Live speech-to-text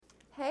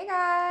Hey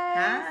guys.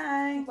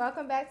 Hi.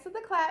 Welcome back to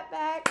the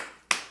Clapback.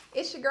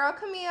 It's your girl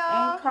Camille.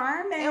 And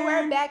Carmen. And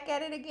we're back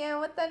at it again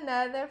with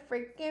another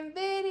freaking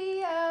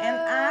video. And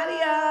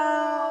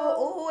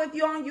audio. Ooh, if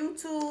you're on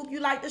YouTube,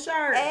 you like the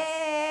shirt.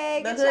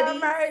 Hey, the get your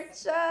hoodies. merch.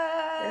 It's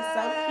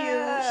so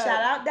cute.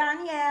 Shout out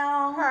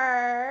Danielle.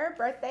 Her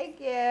birthday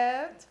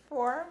gift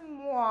for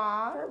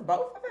moi. For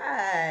both of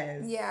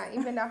us. Yeah,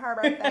 even though her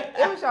birthday,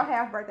 it was your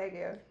half birthday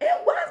gift.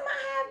 It was my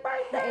half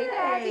birthday. Hey,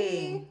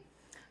 Gabby.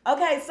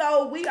 Okay,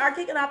 so we are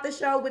kicking off the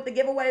show with the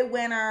giveaway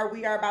winner.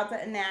 We are about to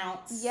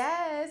announce.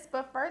 Yes,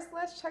 but first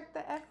let's check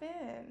the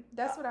FN.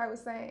 That's what I was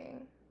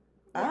saying.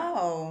 Yeah.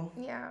 Oh.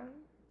 Yeah.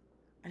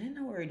 I didn't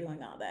know we were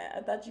doing all that.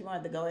 I thought you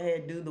wanted to go ahead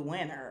and do the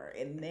winner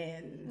and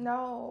then.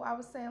 No, I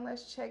was saying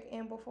let's check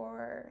in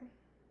before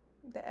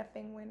the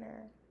effing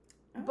winner.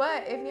 Okay.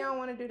 But if you don't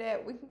want to do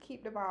that, we can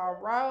keep the ball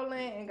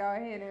rolling and go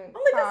ahead and.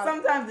 Only because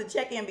sometimes the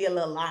check-in be a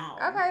little loud.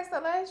 Okay, so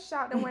let's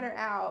shout the winner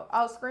out.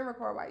 Oh, screen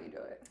record while you do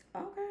it.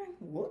 Okay.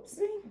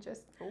 Whoopsie.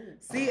 Just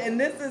see, and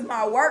this is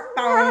my work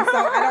phone, so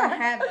I don't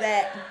have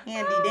that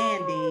handy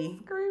dandy.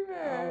 Screaming.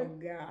 Oh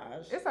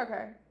gosh. It's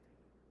okay.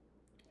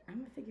 I'm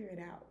gonna figure it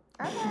out.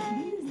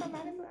 Okay, so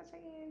might as well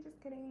check in.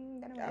 Just kidding.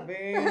 Gonna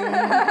wait. I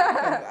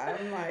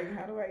mean, I'm like,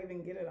 how do I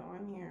even get it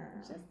on here?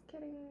 Just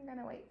kidding.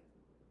 Gonna wait.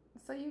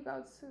 So you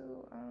go to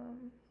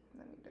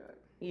let me do it.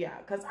 Yeah,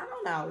 cause I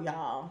don't know,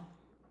 y'all.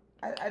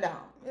 I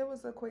don't. It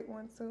was a quick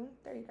one too.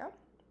 There you go.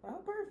 Oh,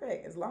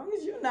 perfect. As long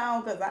as you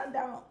know, cause I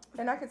don't.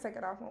 And I can take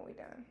it off when we're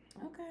done.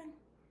 Okay.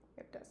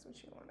 If that's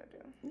what you want to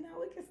do. No,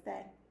 we can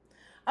stay.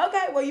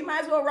 Okay, well, you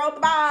might as well roll the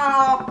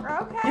ball.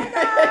 Okay,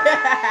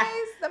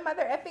 guys. The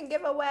mother effing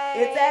giveaway.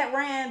 It's at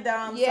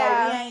random,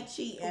 yeah. so we ain't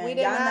cheating. We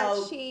did Y'all not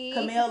know cheat.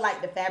 Camille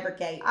like to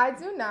fabricate. I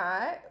do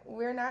not.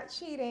 We're not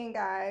cheating,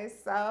 guys.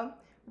 So,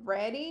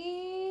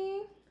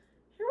 ready?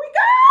 Here we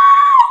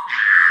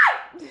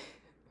go!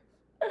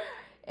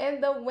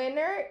 And the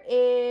winner is...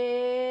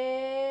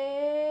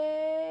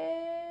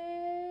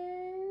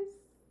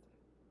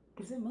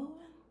 Is it moving?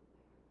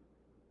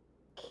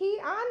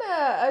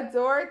 Kiana,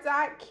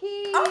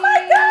 adore.key. Oh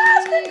my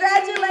gosh,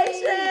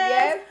 congratulations.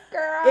 Yes,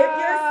 girl. If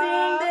you're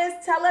seeing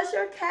this, tell us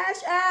your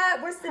cash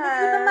app. We're sending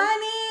you the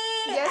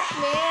money. Yes,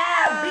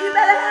 ma'am. You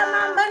better have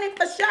my money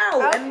for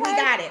sure. Okay, and we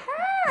got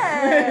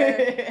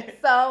it.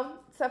 So,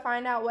 to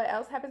find out what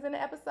else happens in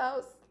the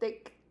episode,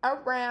 stick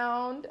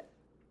around.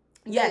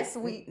 Yes, next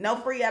week. No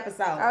free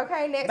episode.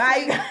 Okay, next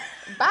Bye.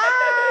 week.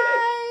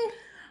 Bye.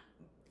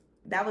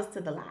 That was to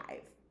the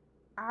live.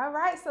 All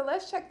right, so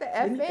let's check the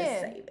Let FN. me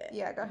just save it.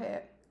 Yeah, go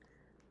ahead.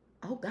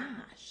 Oh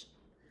gosh.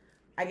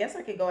 I guess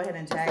I could go ahead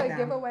and Just tag say down.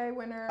 giveaway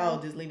winner. Oh,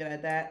 just leave it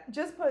at that.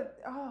 Just put.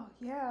 Oh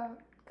yeah.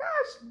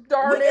 Gosh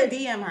darn We it. can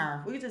DM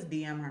her. We could just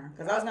DM her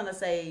because I was gonna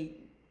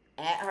say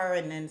at her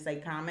and then say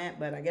comment,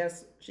 but I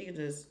guess she could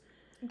just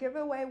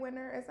Giveaway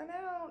winner is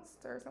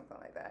announced or something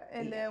like that,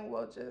 and then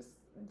we'll just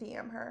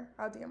DM her.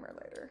 I'll DM her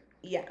later.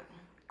 Yeah.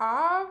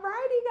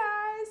 Alrighty,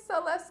 guys.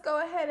 So let's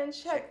go ahead and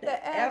check the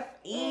FN.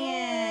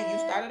 You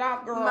started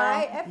off, girl.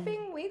 My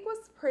effing week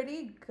was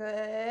pretty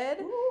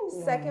good.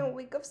 Ooh. Second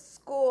week of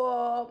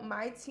school.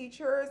 My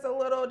teacher is a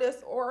little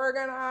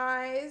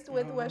disorganized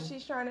with what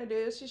she's trying to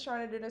do. She's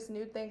trying to do this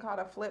new thing called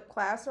a flipped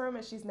classroom,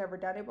 and she's never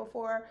done it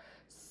before.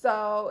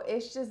 So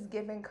it's just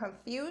giving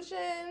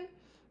confusion,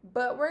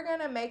 but we're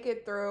going to make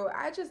it through.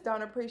 I just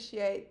don't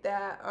appreciate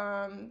that,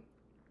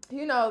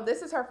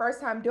 this is her first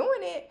time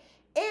doing it.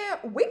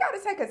 And we got to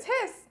take a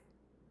test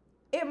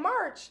in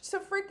March to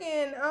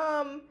freaking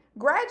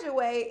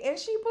graduate, and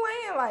she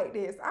playing like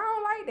this. I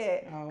don't like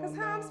that. Because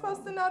how I'm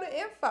supposed to know the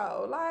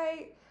info?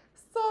 Like,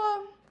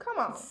 so, come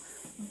on.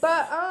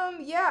 But,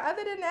 yeah,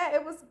 other than that,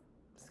 it was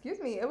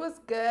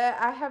good.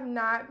 I have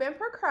not been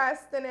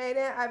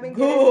procrastinating. I've been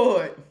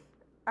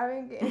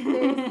getting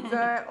things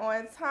done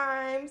on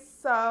time.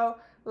 So,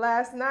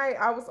 last night,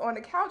 I was on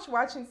the couch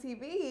watching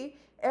TV,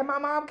 and my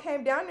mom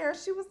came down there and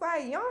she was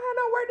like, you don't have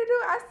no work to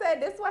do? I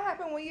said, this what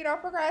happened when you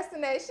don't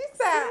procrastinate. She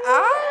said,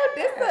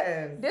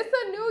 this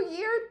a new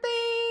year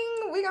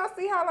thing. We gonna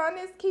see how long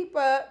this keep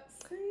up.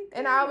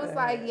 And I was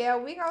like, yeah,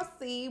 we gonna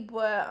see.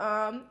 But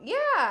yeah,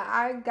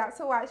 I got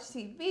to watch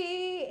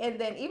TV. And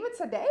then even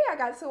today I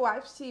got to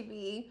watch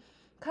TV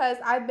because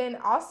I've been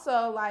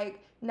also like,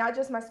 not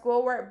just my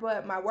schoolwork,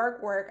 but my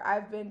work.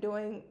 I've been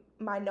doing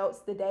my notes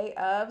the day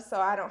of,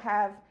 so I don't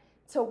have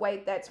to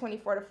wait that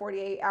 24 to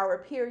 48 hour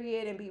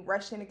period and be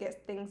rushing to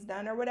get things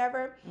done or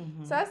whatever.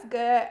 So that's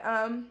good.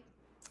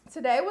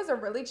 Today was a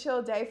really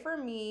chill day for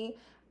me.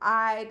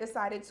 I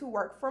decided to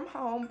work from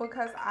home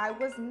because I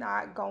was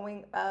not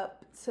going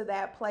up to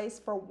that place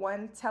for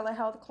one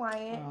telehealth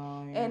client.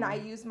 And I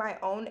used my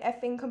own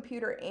effing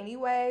computer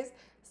anyways.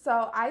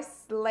 So I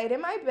laid in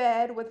my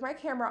bed with my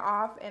camera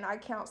off and I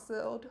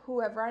counseled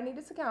whoever I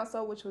needed to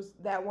counsel, which was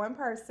that one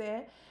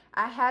person.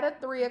 I had a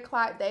 3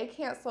 o'clock day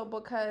cancel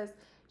because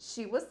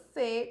she was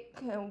sick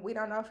and we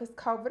don't know if it's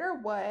COVID or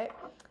what.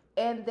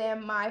 And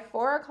then my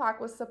 4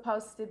 o'clock was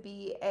supposed to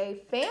be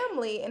a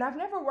family, and I've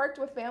never worked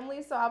with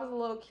families, so I was a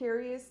little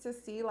curious to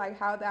see like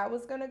how that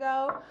was gonna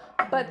go.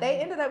 But they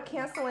ended up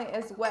canceling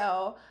as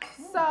well.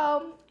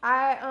 So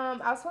I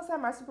was supposed to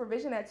have my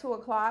supervision at 2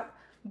 o'clock,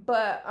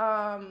 but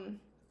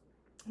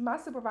my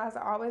supervisor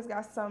always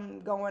got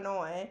something going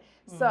on.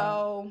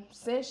 So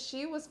since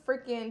she was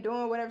freaking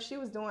doing whatever she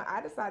was doing,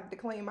 I decided to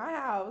clean my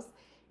house.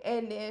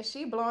 And then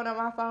she blowing on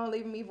my phone,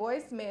 leaving me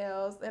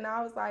voicemails. And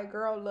I was like,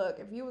 girl, look,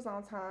 if you was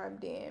on time,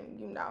 then,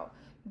 you know.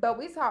 But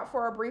we talked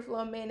for a brief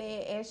little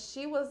minute, and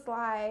she was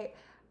like,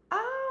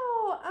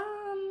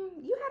 oh,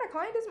 you had a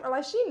client this morning?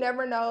 Like, she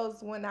never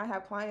knows when I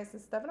have clients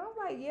and stuff. And I was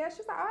like, yeah.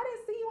 She's like, oh, I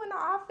didn't see you in the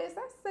office.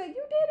 I said, you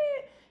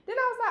didn't? Then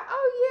I was like,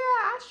 oh,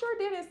 yeah, I sure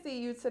didn't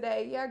see you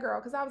today. Yeah, girl,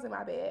 because I was in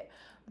my bed.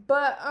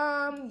 But,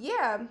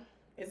 yeah.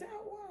 Is that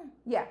one?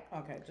 Yeah.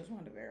 Okay, just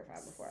wanted to verify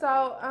before.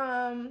 So,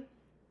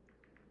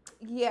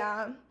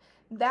 yeah,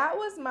 that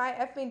was my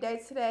effing day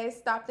today.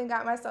 Stopped and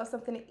got myself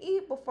something to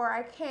eat before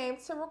I came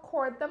to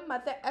record the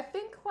mother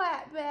effing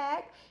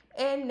clapback.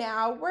 And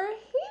now we're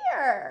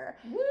here.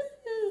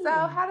 Woo-hoo. So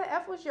how the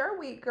F was your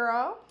week,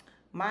 girl?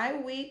 My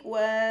week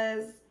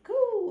was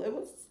cool. It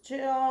was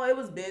chill. It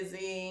was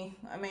busy.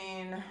 I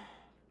mean,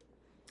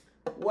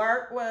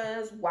 work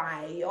was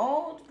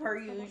wild per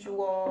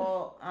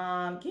usual.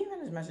 Can you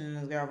finish mentioning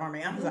this girl for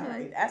me? I'm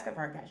sorry. Ask her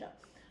for her cash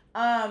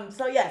up.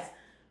 So yes.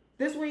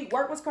 This week,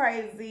 work was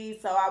crazy,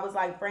 so I was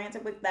like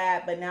frantic with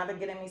that, but now they're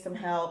getting me some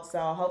help, so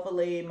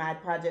hopefully my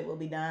project will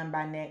be done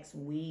by next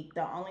week.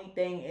 The only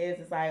thing is,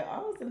 it's like,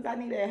 oh, since I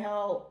needed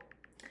help,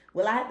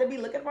 will I have to be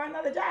looking for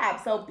another job?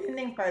 So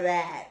pending for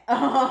that.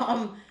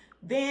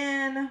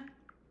 Then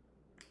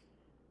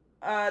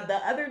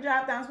the other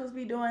job that I'm supposed to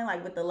be doing,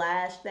 like with the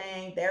lash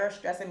thing, they're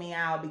stressing me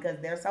out because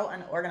they're so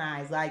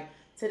unorganized. Like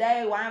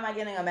today, why am I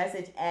getting a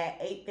message at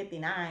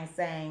 8:59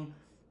 saying,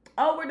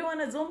 oh, we're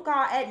doing a Zoom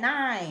call at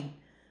 9?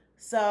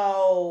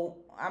 So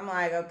I'm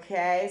like,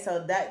 okay,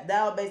 so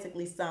that'll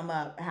basically sum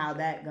up how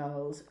that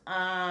goes.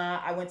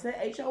 I went to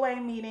the HOA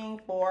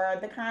meeting for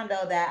the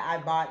condo that I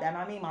bought that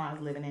my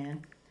Mima's living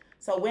in.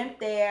 So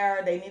went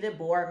there. They needed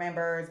board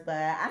members, but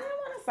I didn't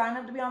want to sign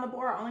up to be on the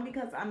board only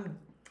because I'm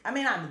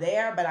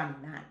there, but I'm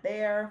not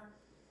there.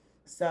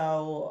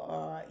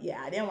 So,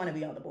 yeah, I didn't want to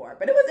be on the board.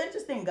 But it was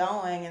interesting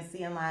going and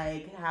seeing,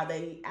 like, how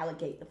they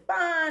allocate the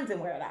funds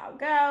and where it all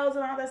goes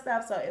and all that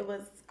stuff. So, it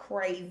was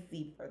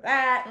crazy for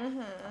that.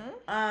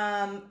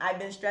 I've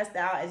been stressed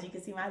out. As you can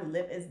see, my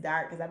lip is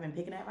dark because I've been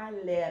picking at my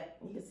lip.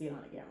 You can see it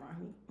on the camera.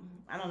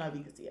 I don't know if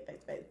you can see it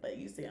face-to-face, but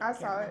you see it on the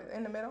camera. I saw it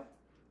in the middle.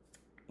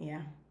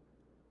 Yeah.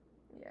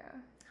 Yeah.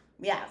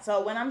 Yeah,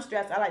 so when I'm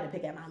stressed, I like to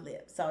pick at my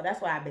lip. So,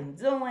 that's what I've been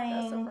doing.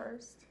 That's the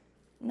first.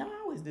 No,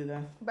 I always do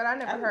that. But I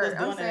never heard.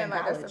 I'm saying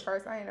like that's the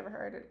first. I ain't never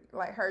heard it.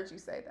 Like heard you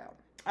say that.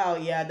 Oh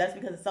yeah, that's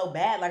because it's so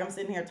bad. Like I'm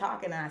sitting here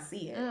talking and I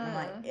see it. And I'm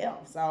like, ew.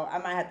 So I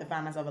might have to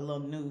find myself a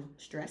little new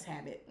stress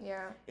habit.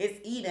 Yeah.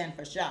 It's eating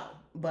for sure,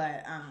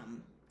 but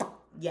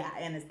yeah,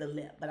 and it's the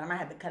lip. But I might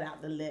have to cut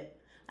out the lip.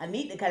 I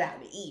need to cut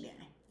out the eating,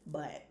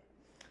 but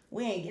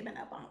we ain't giving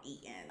up on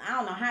eating. I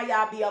don't know how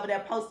y'all be over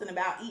there posting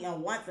about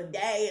eating once a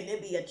day and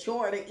it be a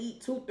chore to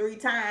eat 2-3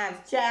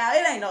 times. Child,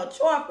 it ain't no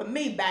chore for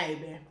me,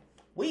 baby.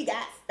 We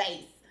got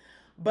space.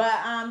 But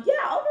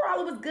yeah, overall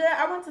it was good.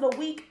 I went to the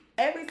week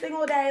every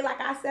single day like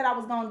I said I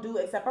was going to do,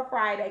 except for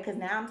Friday, because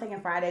now I'm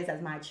taking Fridays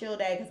as my chill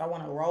day because I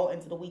want to roll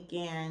into the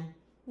weekend.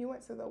 You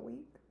went to the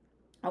week?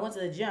 I went to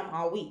the gym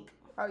all week.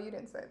 Oh, you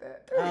didn't say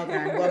that.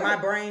 Okay. Well, my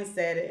brain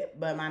said it,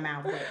 but my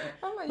mouth didn't.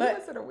 I'm like, you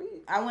went to the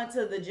week. I went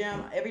to the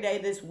gym every day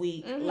this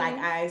week like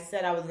I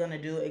said I was going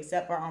to do,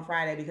 except for on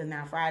Friday, because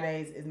now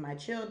Fridays is my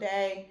chill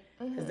day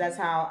because that's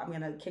how I'm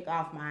going to kick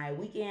off my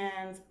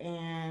weekends.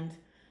 And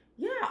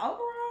yeah,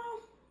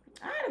 overall,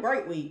 I had a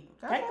great week.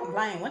 Can't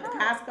complain. Went to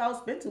Costco,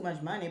 spent too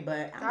much money,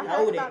 but I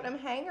heard about them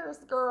hangers,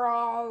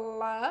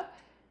 girl.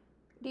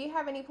 Do you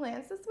have any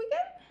plans this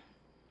weekend?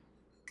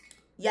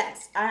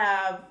 Yes, I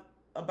have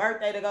a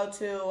birthday to go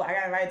to. I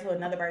got invited to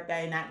another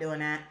birthday. Not doing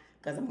that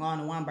because I'm going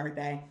to one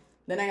birthday.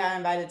 Then I got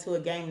invited to a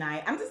game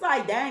night. I'm just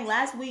like, dang,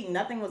 last week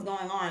nothing was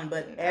going on,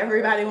 but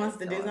everybody wants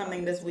to do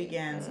something this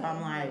weekend. So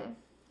I'm like,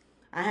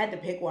 I had to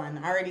pick one.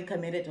 I already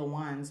committed to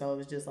one, so it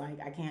was just like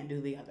I can't do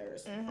the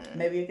others.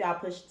 Maybe if y'all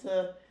push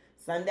to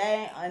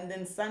Sunday, and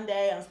then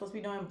Sunday I'm supposed to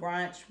be doing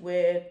brunch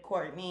with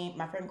Courtney,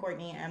 my friend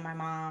Courtney, and my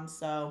mom.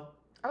 So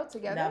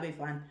together? That'll be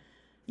fun.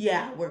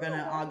 Yeah, we're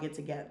gonna all get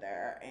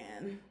together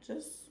and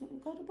just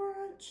go to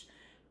brunch.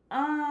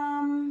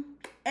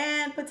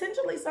 And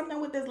potentially something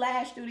with this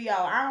lash studio.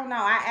 I don't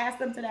know. I asked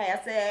them today.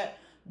 I said,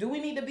 do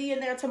we need to be in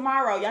there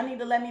tomorrow? Y'all need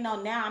to let me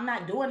know now. I'm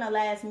not doing the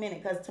last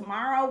minute because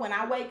tomorrow when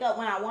I wake up,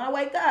 when I want to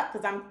wake up,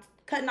 because I'm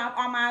cutting off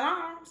all my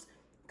alarms,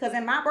 because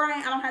in my brain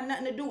I don't have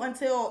nothing to do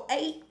until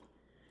 8.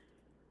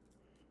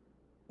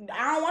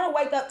 I don't want to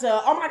wake up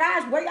to, oh my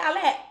gosh, where y'all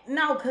at?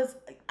 No, because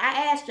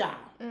I asked y'all.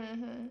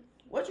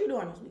 What you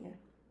doing this weekend?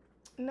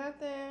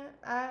 Nothing.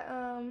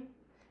 I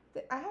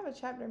have a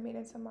chapter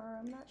meeting tomorrow.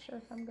 I'm not sure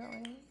if I'm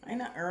going. Ain't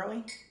that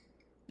early?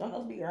 Don't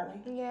those be early?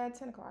 Yeah,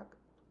 10 o'clock.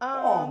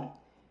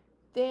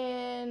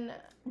 Then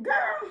Girl,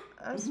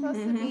 I'm supposed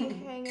to be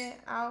hanging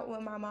out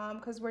with my mom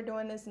because we're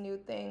doing this new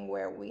thing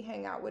where we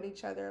hang out with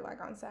each other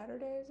like on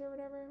Saturdays or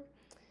whatever.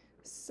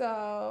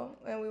 So,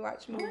 and we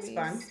watch movies,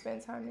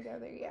 spend time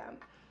together. Yeah.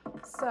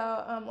 So,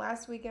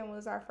 last weekend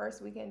was our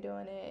first weekend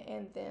doing it,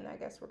 and then I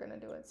guess we're gonna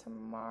do it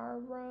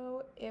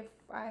tomorrow if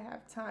I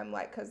have time.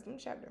 Like, cause them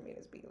chapter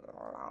meetings be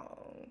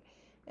long,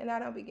 and I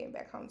don't be getting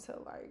back home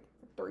till like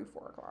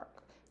 3-4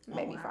 o'clock,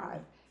 maybe 5.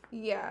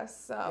 Yeah,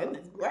 so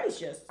goodness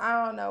gracious.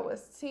 I don't know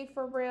what's tea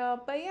for real.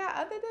 But yeah,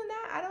 other than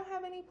that, I don't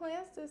have any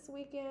plans this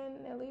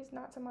weekend, at least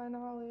not to my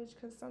knowledge,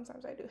 because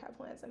sometimes I do have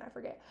plans and I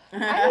forget.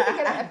 I need to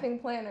get an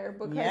effing planner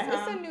because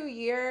it's a new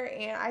year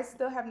and I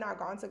still have not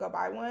gone to go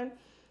buy one.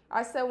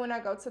 I said when I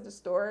go to the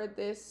store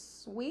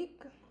this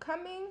week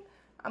coming,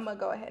 I'm going to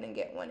go ahead and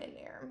get one in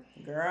there.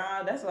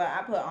 Girl, that's what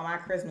I put on my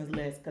Christmas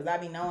list because I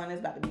be knowing it's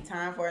about to be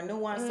time for a new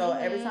one. So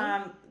every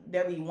time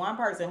there be one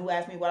person who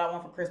asks me what I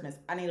want for Christmas,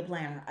 I need a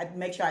planner. I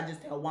make sure I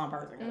just tell one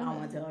person because I don't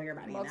want to tell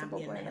everybody. Multiple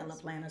and I'm getting planners.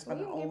 hella planners for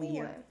the whole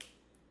year.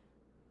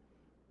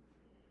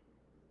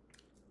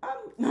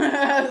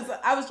 So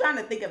I was trying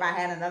to think if I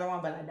had another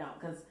one, but I don't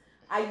because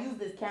I use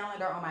this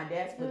calendar on my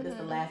desk, but this is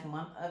the last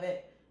month of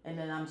it. And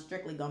then I'm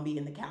strictly going to be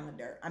in the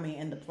calendar. I mean,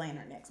 in the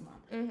planner next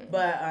month.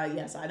 But,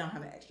 yeah, so I don't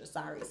have an extra.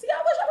 Sorry. See,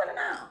 I wish I would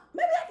have known.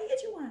 Maybe I can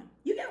get you one.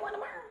 You get one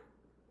tomorrow?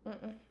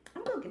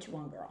 I'm going to get you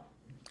one, girl.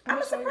 I'm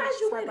going to surprise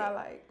you with it.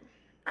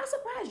 I'll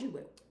surprise you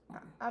with it.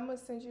 I'm going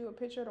to send you a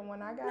picture of the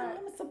one I got. No, I'm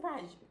going to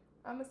surprise you.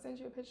 I'm going to send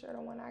you a picture of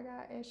the one I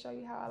got and show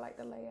you how I like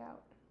the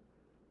layout.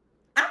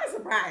 I'm a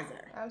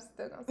surpriser. I'm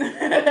still going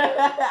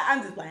to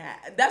I'm just playing.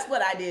 That's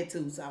what I did,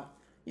 too, so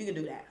you can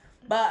do that.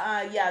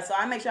 But, yeah, so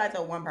I make sure I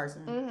tell one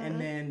person and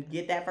then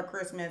get that for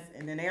Christmas,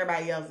 and then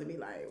everybody else will be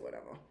like,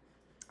 whatever.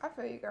 I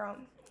feel you, girl.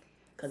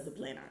 Because the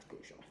planner is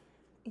crucial.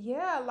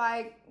 Yeah,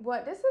 like,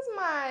 this is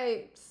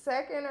my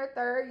second or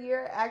third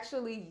year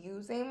actually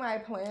using my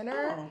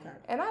planner. Oh, okay.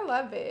 And I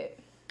love it.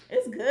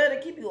 It's good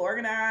to keep you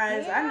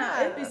organized. Yeah. I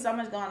know it'd be so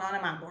much going on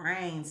in my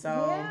brain. So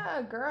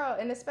yeah, girl,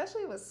 and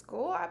especially with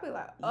school, I'd be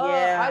like,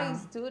 all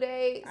these due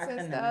dates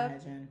and stuff.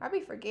 I'd be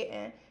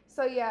forgetting.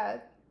 So yeah,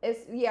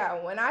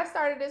 when I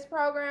started this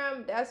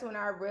program, that's when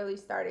I really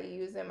started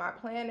using my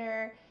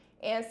planner.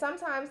 And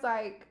sometimes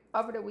like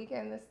over the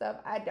weekend and stuff,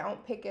 I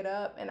don't pick it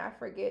up and I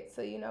forget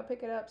to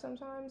pick it up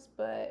sometimes.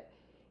 But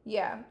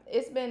yeah,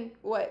 it's been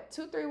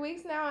 2-3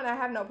 weeks now, and I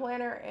have no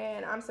planner,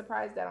 and I'm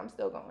surprised that I'm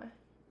still going.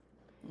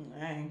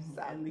 Dang,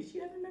 so. At least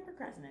you haven't been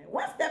procrastinating.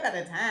 One step at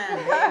a time,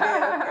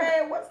 baby.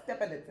 Okay, one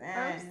step at a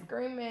time. I'm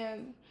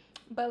screaming.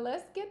 But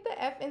let's get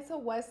the F into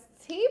what's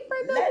tea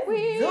for the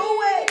week. Let's do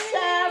it,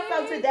 child.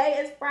 So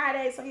today is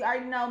Friday, so you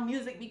already know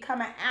music be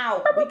coming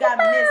out. We got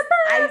Miss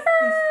Icy,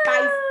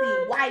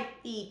 Spicy,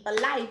 Wifey, for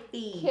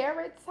Lifey.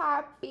 Carrot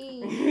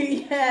Toppy.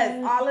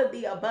 Yes, all of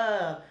the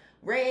above.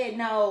 Red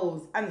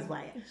Nose. I'm just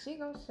playing. She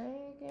gonna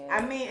shake it.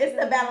 I mean, it's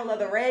the battle of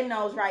the Red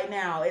Nose right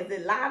now. Is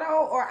it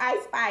Lotto or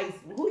Ice Spice?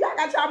 Who y'all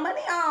got y'all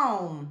money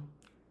on?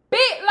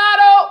 Big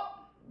Lotto.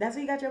 That's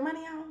who you got your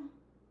money on?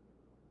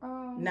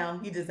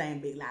 No, you just saying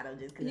Big Lotto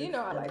just because. You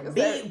know I like to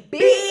say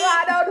Big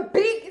Lotto, the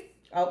biggest.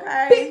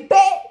 Okay. Big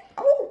bet.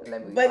 Oh.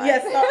 But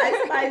yes, so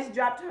Ice Spice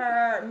dropped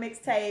her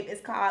mixtape. It's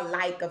called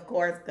Like, of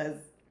course, because,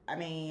 I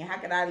mean, how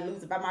could I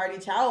lose if I'm already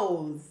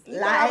chose?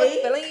 I was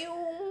feeling you.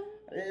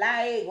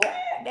 Like, what?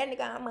 That nigga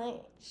got munch.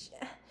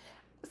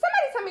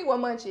 Somebody tell me what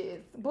munch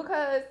is,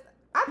 because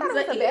I thought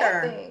it was a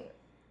bad thing.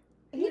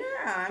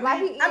 Yeah. I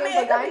mean,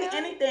 it could be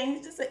anything.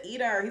 He's just an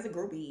eater. He's a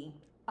groupie.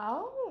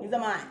 Oh. He's a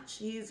munch.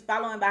 He's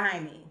following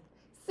behind me.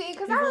 See,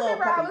 because I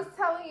remember I was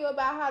telling you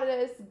about how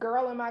this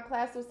girl in my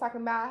class was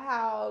talking about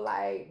how,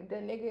 like, the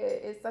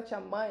nigga is such a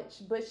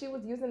munch, but she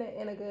was using it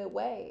in a good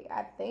way.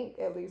 I think.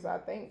 I mean, I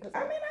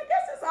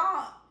guess it's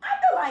all, I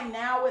feel like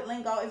now with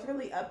lingo, it's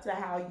really up to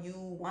how you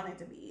want it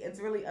to be. It's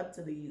really up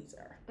to the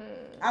user.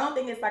 I don't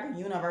think it's like a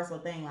universal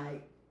thing.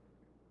 Like,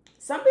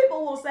 some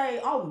people will say,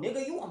 oh,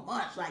 nigga, you a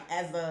munch, like,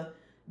 as a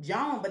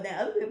Joan, but then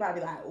other people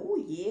probably be like,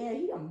 oh, yeah,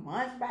 he a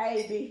munch,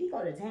 baby. He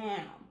go to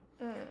town.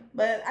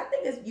 But I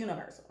think it's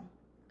universal.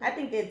 I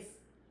think it's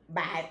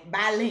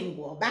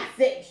bilingual,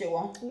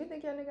 bisexual. You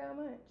think your nigga a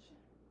munch?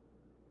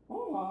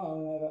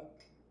 Oh,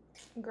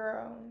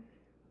 girl.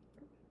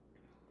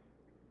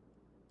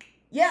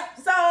 Yep,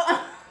 so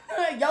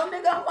your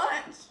nigga a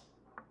munch.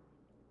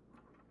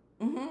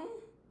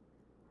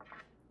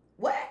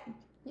 What?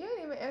 You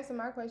didn't even answer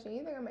my question.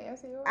 You think I'm gonna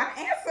answer yours? I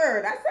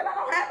answered. I said I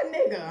don't have a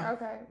nigga.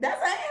 Okay.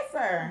 That's an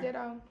answer.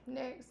 Ditto.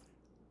 Next.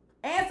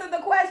 Answer the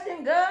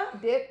question, girl.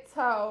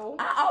 Ditto.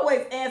 I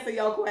always answer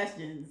your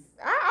questions.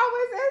 I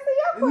always answer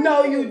your questions.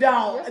 No, you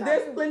don't. Yes,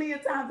 There's plenty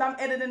of times I'm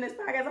editing this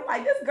podcast. I'm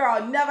like, this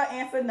girl never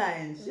answered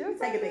nothing. She's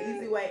taking the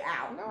easy way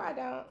out. No, I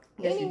don't.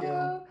 Yes, you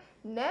do.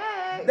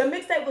 Next. The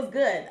mixtape was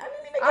good. I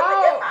didn't even get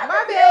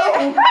my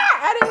bad.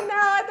 I didn't know.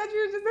 I thought you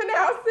were just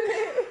announcing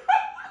it.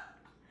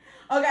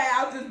 Okay,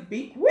 I'll just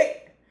be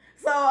quick.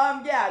 So,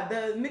 yeah,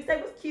 the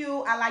mixtape was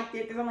cute. I liked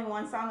it. There's only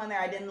one song on there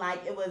I didn't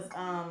like. It was,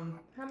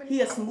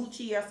 He a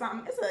Smoochie or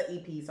something. It's an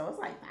EP, so it's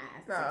like 5,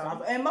 6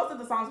 songs. And most of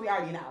the songs we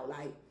already know.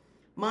 Like,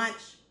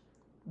 Munch,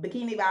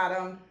 Bikini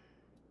Bottom,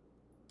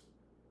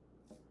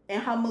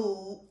 In Her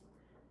Mood,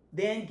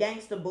 then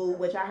Gangsta Boo,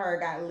 which I heard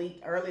got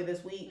leaked early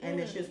this week, and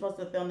then she was supposed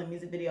to film the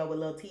music video with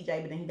Lil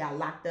TJ, but then he got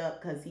locked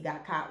up because he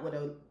got caught with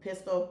a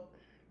pistol.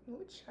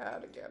 Which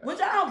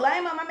I don't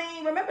blame him. I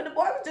mean, remember the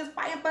boy was just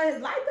fighting for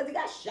his life because he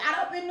got shot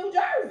up in New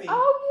Jersey.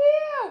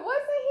 Oh yeah,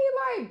 wasn't he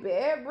like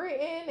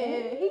bedridden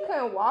and he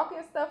couldn't walk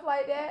and stuff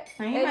like that?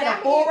 And he had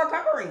a full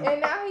recovery. And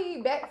now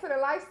he back to the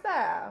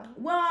lifestyle.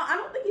 Well, I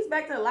don't think he's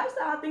back to the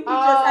lifestyle. I think he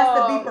just has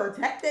to be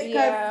protected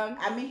because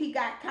I mean he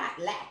got caught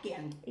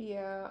lacking.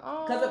 Yeah.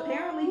 Because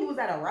apparently he was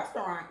at a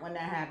restaurant when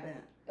that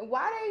happened.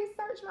 Why they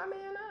search my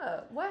man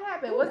up? What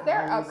happened? Was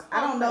there a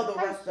I don't know the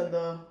rest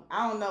of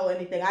I don't know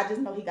anything. I just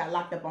know he got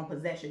locked up on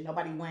possession.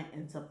 Nobody went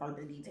into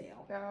further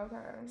detail. Okay.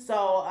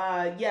 So,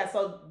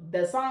 so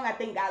the song I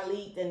think got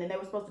leaked and then they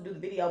were supposed to do the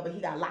video, but he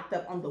got locked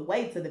up on the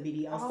way to the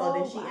video. So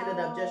then she ended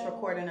up just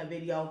recording a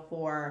video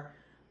for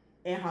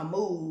In Her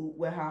Mood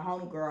with her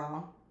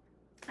homegirl.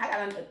 I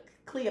got a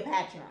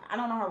Cleopatra. I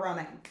don't know her real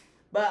name.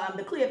 But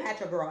the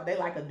Cleopatra girl, they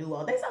like a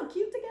duo. They so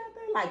cute together,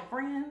 like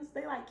friends.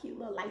 They like cute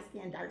little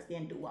light-skinned,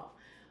 dark-skinned duo.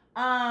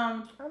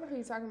 I don't know who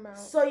you're talking about.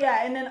 So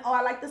yeah, and then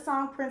I like the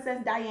song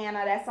Princess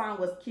Diana. That song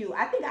was cute.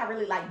 I think I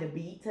really like the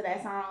beat to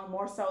that song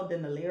more so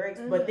than the lyrics.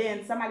 Mm-hmm. But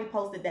then somebody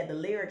posted that the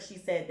lyrics, she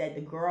said that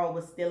the girl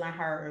was stealing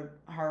her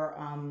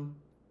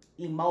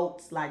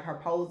emotes, like her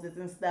poses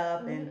and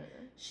stuff, and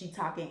she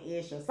talking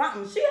ish or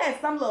something. She had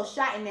some little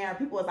shot in there.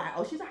 People was like,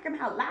 oh, she's talking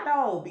about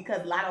Lotto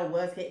because Lotto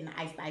was hitting the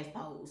Ice Ice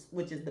pose,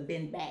 which is the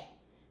bend back,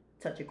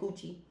 touch a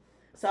coochie.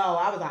 So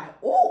I was like,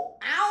 oh,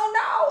 I don't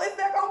know. Is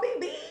there going to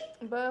be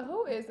beef? But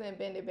who isn't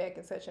bending back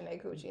and touching their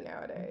coochie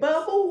nowadays?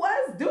 But who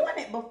was doing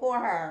it before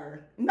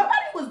her? Nobody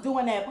was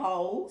doing that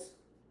pose.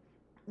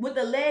 With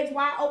the legs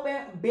wide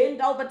open,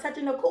 bend over,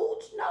 touching the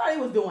cooch. Nobody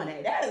was doing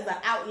that. That is an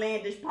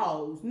outlandish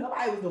pose.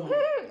 Nobody was doing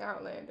it.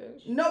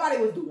 Outlandish. Nobody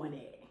was doing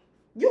it.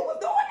 You was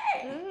doing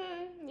it.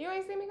 Mm-hmm. You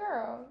ain't see me,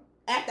 girl.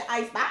 At the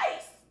Ice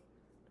Spice.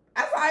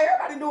 I saw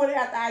everybody doing it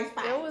at the Ice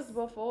Spice. It was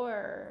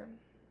before.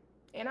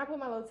 And I put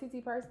my little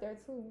TT purse there,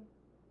 too.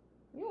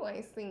 You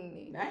ain't seen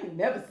me. I ain't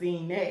never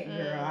seen that,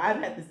 girl.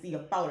 I'd have to see a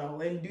photo.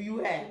 And do you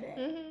have that?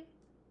 Mm-hmm.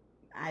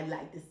 I'd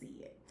like to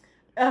see it.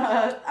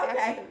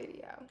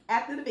 Okay.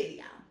 After the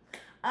video.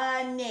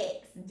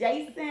 Next,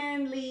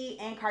 Jason Lee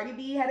and Cardi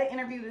B had an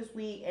interview this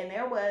week, and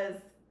there was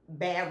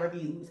bad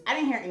reviews. I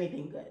didn't hear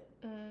anything good.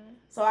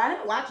 So I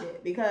didn't watch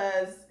it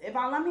because if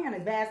I'm hearing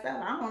this bad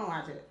stuff, I don't want to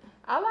watch it.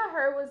 All I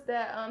heard was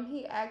that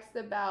he asked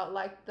about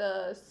like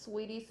the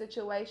Sweetie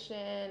situation,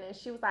 and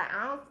she was like,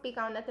 I don't speak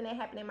on nothing that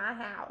happened in my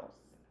house.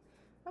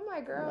 I'm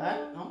like, girl.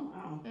 What? Oh,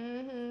 wow.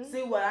 Mm-hmm.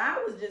 See, what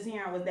I was just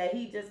hearing was that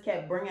he just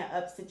kept bringing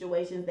up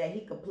situations that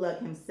he could plug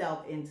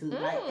himself into.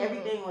 Like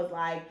everything was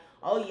like,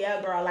 oh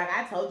yeah, girl, like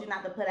I told you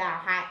not to put out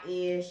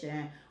hot-ish,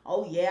 and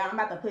oh yeah, I'm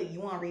about to put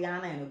you and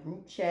Rihanna in a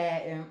group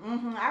chat, and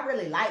I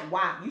really like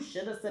WAP. You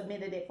should have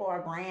submitted it for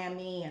a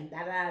Grammy, and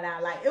da-da-da.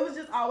 Like, it was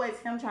just always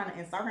him trying to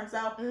insert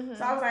himself.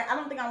 So I was like, I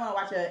don't think I want to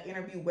watch an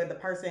interview where the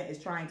person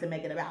is trying to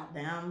make it about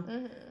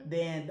them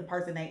than the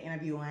person they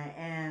interviewing.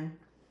 And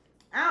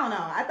I don't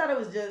know. I thought it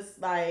was just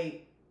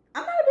like,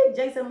 I'm not a big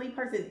Jason Lee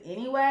person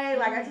anyway.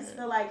 Like, I just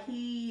feel like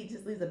he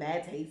just leaves a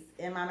bad taste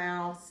in my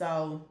mouth.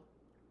 So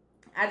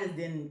I just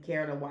didn't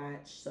care to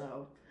watch.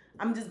 So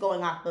I'm just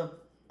going off of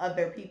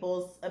other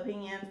people's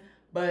opinions.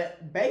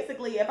 But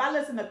basically, if I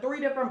listen to 3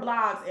 different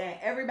blogs and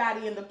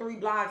everybody in the 3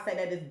 blogs say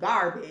that it's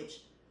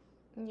garbage,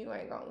 you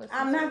ain't gonna listen.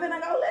 I'm not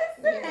gonna go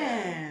listen.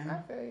 Yeah,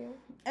 I feel you.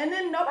 And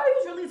then nobody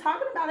was really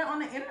talking about it on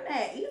the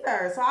internet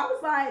either. So I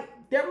was like,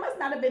 there must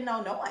not have been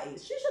no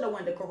noise. She should have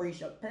went to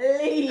Carisha,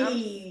 please.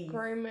 I'm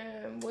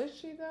screaming. Was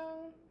she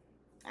though?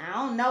 I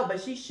don't know,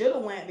 but she should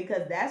have went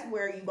because that's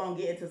where you gonna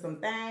get into some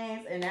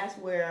things, and that's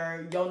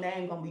where your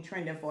name gonna be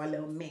trending for a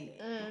little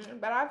minute.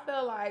 But I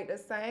feel like the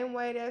same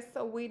way that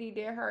Saweetie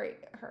did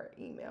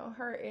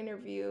her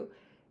interview,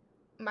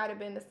 might have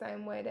been the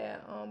same way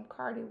that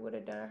Cardi would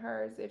have done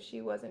hers if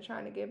she wasn't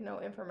trying to give no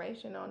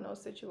information on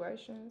those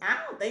situations. I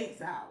don't think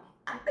so.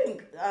 I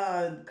think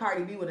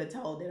Cardi B would have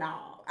told it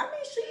all. I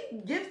mean, she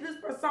gives this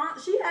persona.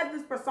 She has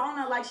this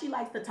persona like she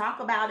likes to talk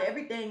about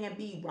everything and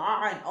be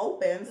raw and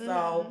open.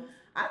 So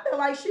I feel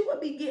like she would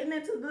be getting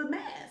into the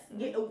mess.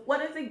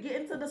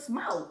 Getting to the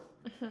smoke.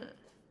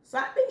 So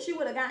I think she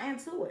would have got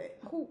into it.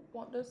 Who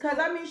want this? Because,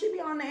 I mean, she be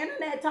on the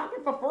internet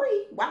talking for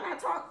free. Why not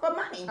talk for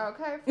money?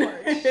 Okay,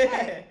 for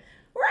sure.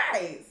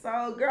 Right.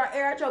 So, girl,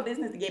 air out your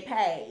business to get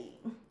paid.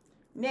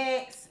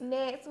 Next,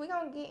 we're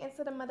going to get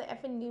into the mother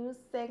effing news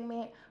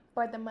segment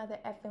for the mother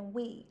effing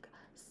week.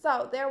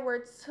 So, there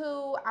were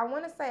 2, I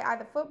want to say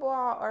either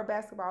football or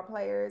basketball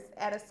players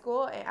at a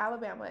school in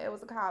Alabama. It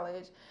was a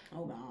college.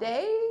 Hold on.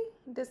 They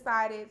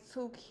decided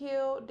to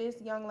kill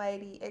this young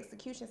lady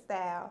execution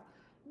style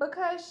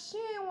because she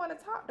didn't want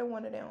to talk to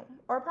one of them,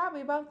 or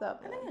probably both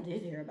of them. I think I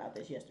did hear about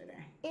this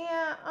yesterday.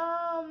 And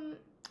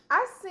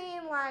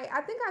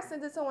I think I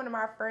sent it to one of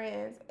my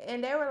friends,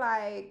 and they were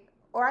like,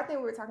 or I think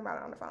we were talking about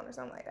it on the phone or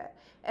something like that,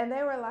 and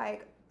they were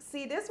like,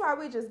 See, this why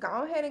we just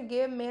go ahead and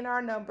give men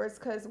our numbers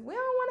because we don't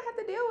want to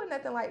have to deal with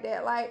nothing like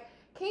that. Like,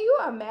 can you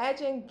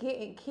imagine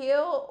getting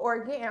killed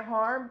or getting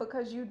harmed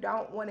because you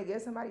don't want to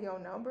give somebody your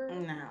number?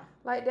 No.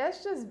 Like,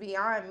 that's just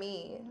beyond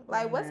me.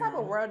 Like, what type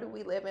of world do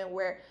we live in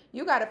where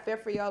you got to fear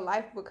for your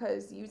life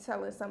because you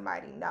telling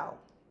somebody no?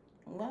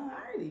 Well,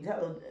 I already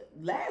told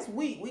last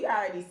week. We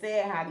already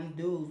said how these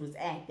dudes was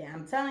acting.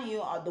 I'm telling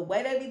you, the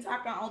way they be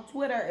talking on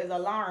Twitter is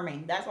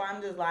alarming. That's why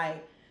I'm just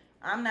like,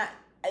 I'm not.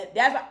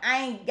 That's why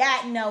I ain't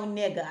got no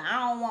nigga.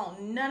 I don't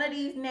want none of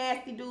these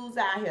nasty dudes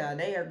out here.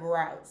 They are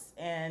gross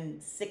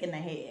and sick in the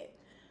head.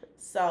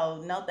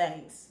 So no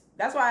thanks.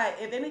 That's why,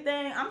 if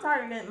anything, I'm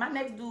targeting my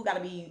next dude. Got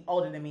to be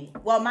older than me.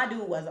 Well, my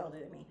dude was older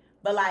than me,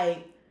 but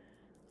like,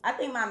 I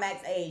think my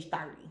max age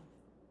 30.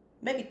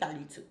 Maybe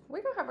 32.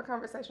 We're going to have a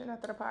conversation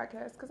after the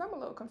podcast because I'm a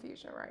little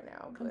confused right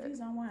now.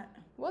 Confused on what?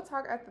 We'll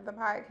talk after the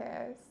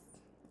podcast.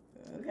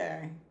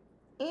 Okay.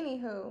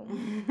 Anywho,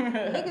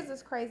 niggas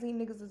is crazy,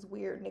 niggas is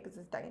weird, niggas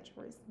is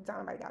dangerous. Don't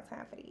nobody got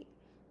time for that.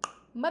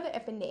 Mother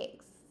effing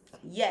next.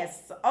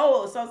 Yes.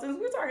 Oh, so since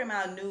we're talking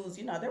about news,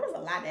 you know, there was a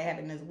lot that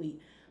happened this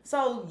week.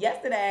 So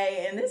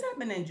yesterday, and this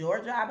happened in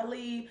Georgia, I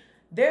believe,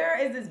 there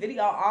is this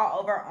video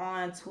all over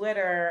on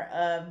Twitter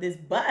of this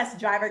bus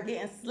driver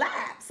getting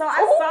slapped. So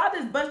I saw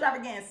this bus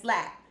driver getting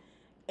slapped.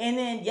 And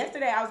then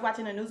yesterday I was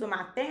watching the news with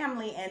my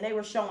family and they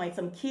were showing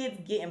some kids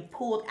getting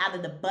pulled out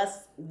of the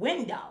bus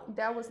window.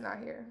 That was not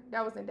here.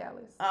 That was in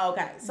Dallas. Oh,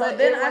 okay. So but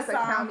then it was I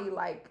saw a county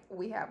like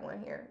we have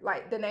one here.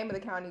 Like the name of the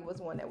county was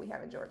one that we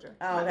have in Georgia.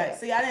 Oh, okay.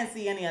 See, I didn't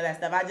see any of that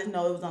stuff. I just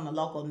know it was on the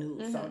local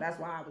news. So that's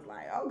why I was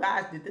like, oh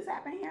gosh, did this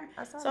happen here?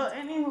 So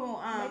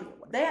anywho,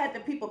 they had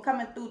the people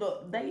coming through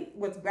they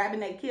was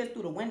grabbing their kids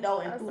through the window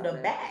and through the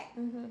back.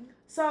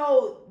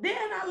 So then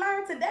I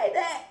learned today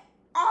that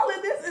all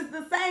of this is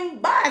the same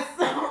bus.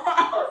 So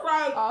I was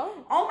like,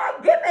 oh my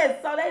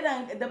goodness. So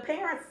the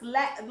parents,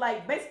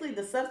 like basically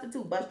the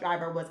substitute bus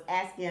driver was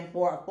asking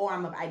for a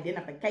form of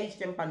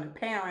identification from the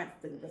parents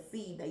to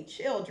receive their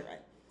children.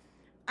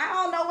 I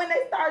don't know when they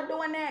start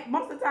doing that.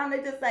 Most of the time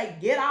they just say,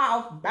 get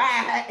off,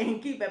 bye,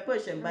 and keep it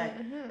pushing. But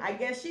I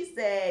guess she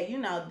said, you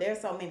know, there's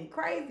so many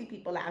crazy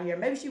people out here.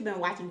 Maybe she's been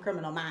watching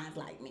Criminal Minds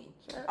like me.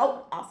 Sure.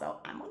 Oh, also,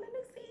 I'm on the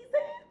new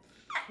season.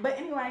 But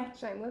anyway,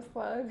 shameless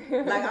plug.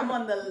 Like I'm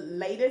on the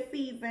latest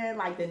season,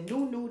 like the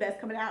new that's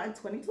coming out in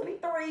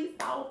 2023.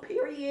 So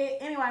period.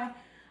 Anyway,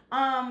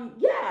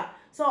 yeah.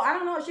 So I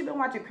don't know if she's been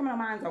watching Criminal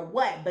Minds or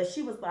what, but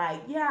she was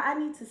like, yeah, I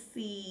need to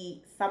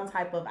see some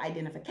type of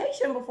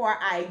identification before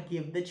I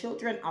give the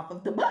children off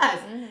of the bus.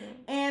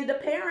 And the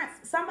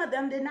parents, some of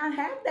them did not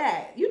have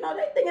that. You know,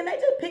 they thinking they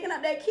just picking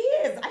up their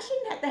kids. I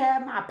shouldn't have to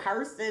have my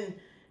purse and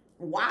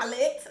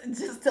wallet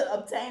just to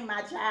obtain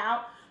my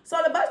child. So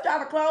the bus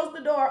driver closed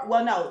the door.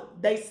 Well, no,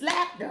 they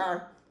slapped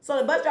her. So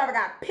the bus driver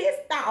got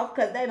pissed off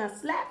because they done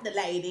slapped the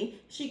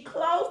lady. She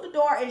closed the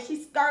door and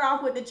she skirt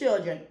off with the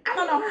children. I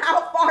don't know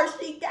how far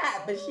she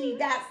got, but she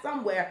got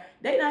somewhere.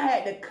 They done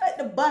had to cut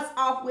the bus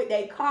off with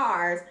their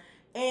cars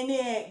and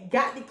then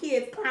got the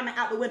kids climbing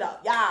out the window.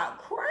 Y'all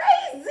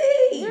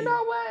crazy. You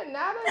know what?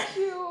 Now that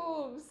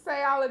you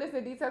say all of this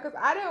in detail, because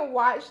I didn't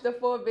watch the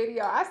full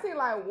video. I seen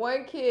like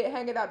one kid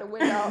hanging out the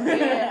window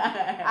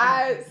and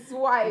I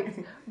swiped.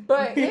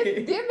 But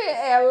it's given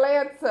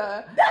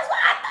Atlanta. That's what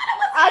I thought it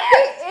was. I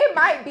think it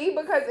might be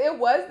because it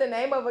was the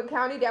name of a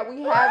county that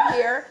we have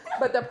here.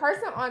 But the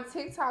person on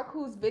TikTok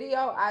whose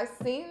video I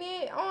seen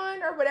it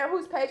on or whatever,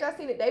 whose page I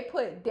seen it, they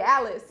put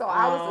Dallas. So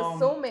I was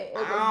assuming it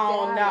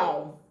was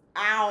Dallas.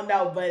 I don't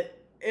know, but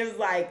it was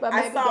like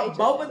I saw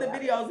both of the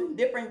videos in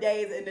different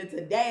days, and then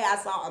today I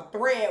saw a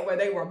thread where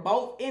they were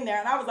both in there,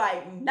 and I was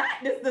like, not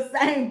this the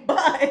same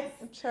bus.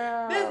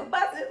 Child. This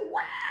bus is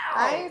wow.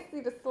 I ain't see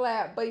the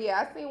slap, but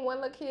yeah, I seen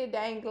one little kid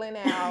dangling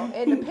out,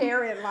 and the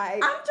parent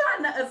like. I'm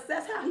trying to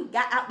assess how he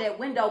got out that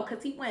window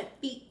because he went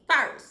feet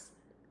first.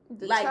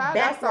 The like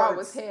backwards. I saw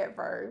was head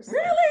first.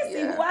 Really?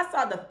 Yeah. See, who I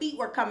saw the feet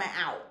were coming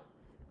out.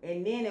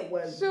 And then it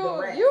was the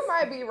rest. You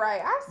might be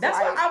right. That's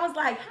why I was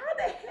like, how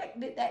the heck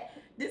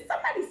did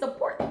somebody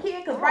support the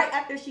kid? Because right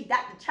after she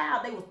got the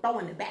child, they was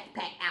throwing the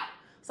backpack out.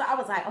 So I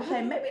was like,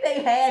 okay, maybe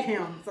they had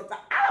him. So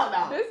I don't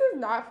know. This is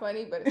not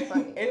funny, but it's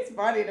funny. It's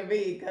funny to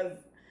me because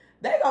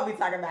they gonna be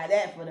talking about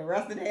that for the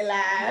rest of their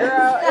lives.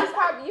 Girl, it's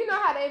probably, you know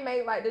how they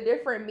make like the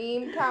different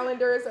meme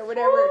calendars or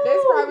whatever. Ooh.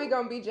 This probably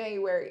gonna be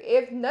January.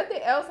 If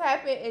nothing else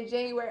happened in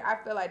January,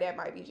 I feel like that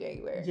might be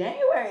January.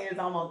 January is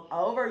almost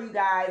over, you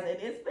guys, and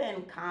it's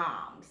been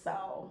calm.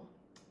 So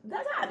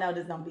that's how I know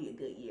this gonna be a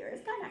good year.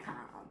 It's kind of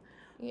calm.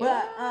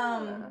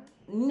 Yeah.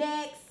 But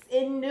next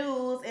in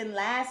news and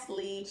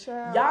lastly,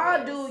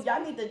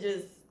 y'all need to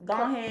just go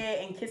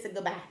ahead and kiss it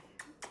goodbye.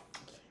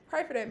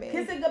 Pray for that man.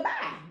 Kiss it goodbye.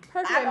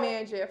 Pray for that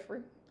man,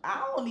 Jeffrey.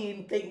 I don't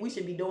even think we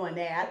should be doing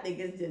that. I think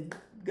it's just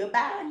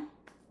goodbye.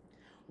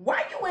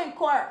 Why you in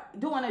court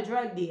doing a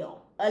drug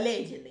deal?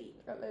 Allegedly.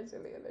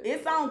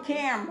 It's on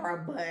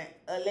camera, but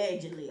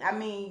allegedly. I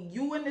mean,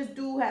 you and this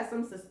dude have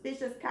some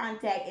suspicious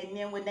contact, and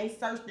then when they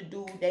search the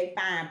dude, they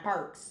find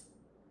perks.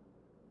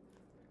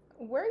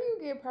 Where do you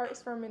get perks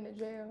from in the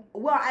jail?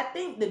 Well, I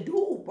think the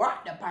dude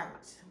brought the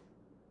perks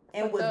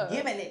and was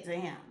giving it to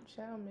him.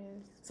 Child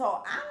miss.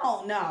 So I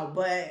don't know,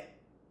 but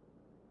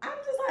I'm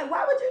just like,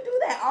 why would you do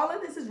that? All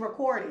of this is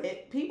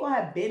recorded. People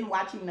have been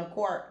watching the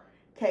court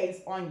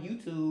case on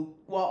YouTube,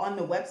 well, on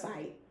the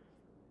website.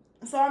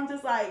 So I'm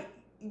just like,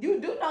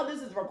 you do know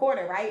this is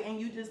recorded, right? And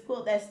you just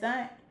pulled that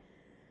stunt.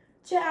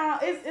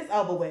 Child, it's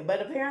over with.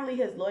 But apparently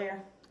his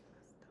lawyer.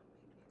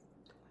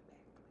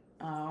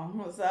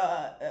 Oh, so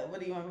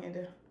what do you want me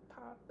to do?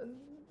 Pop.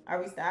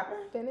 Are we stopping?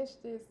 Finish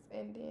this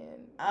and then.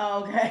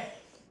 Oh, okay.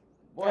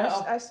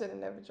 Well, I should have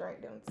never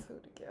drank them two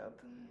together.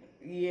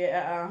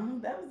 Yeah,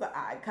 that was an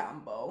odd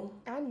combo.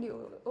 I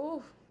knew it.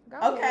 Oof.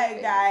 Okay,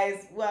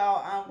 guys.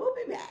 Well, we'll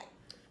be back.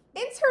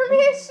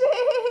 Intermission.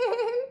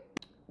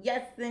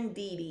 Yes,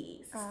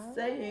 indeedy. So,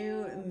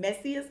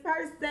 messiest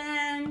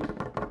person.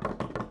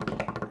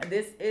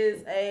 This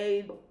is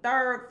a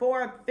third,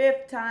 fourth,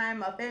 fifth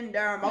time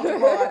offender,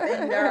 multiple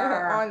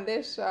offender. On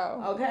this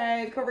show.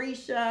 Okay,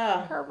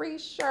 Carisha.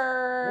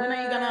 Carisha. When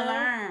are you gonna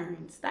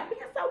learn? Stop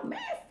being so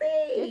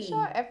messy. Get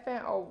your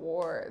effing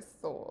awards,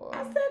 so.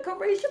 I said,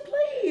 Carisha,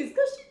 please,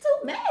 because she's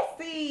too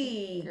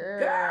messy.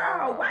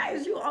 Girl, why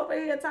is you over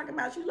here talking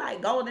about you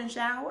like golden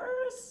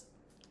showers?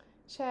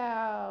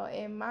 Child,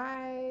 in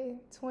my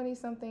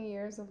 20-something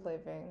years of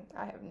living,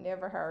 I have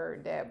never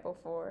heard that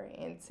before.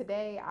 And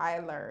today I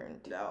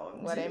learned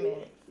what it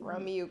meant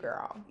from you,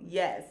 girl.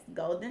 Yes,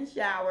 golden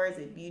showers,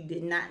 if you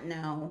did not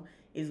know,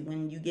 is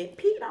when you get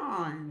peed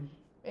on.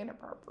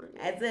 Inappropriate.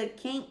 As a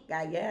kink,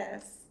 I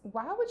guess.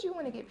 Why would you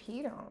want to get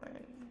peed on?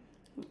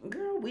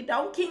 Girl, we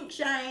don't kink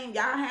shame.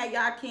 Y'all have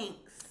y'all kinks.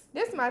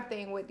 This is my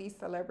thing with these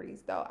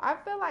celebrities, though. I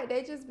feel like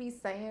they just be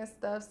saying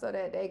stuff so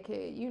that they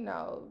could,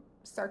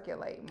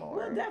 circulate more.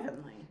 Well,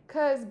 definitely.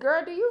 Cause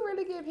girl, do you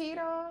really get peed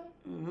on?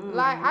 Mm-hmm.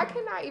 Like, I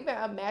cannot even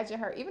imagine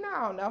her, even though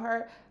I don't know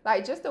her,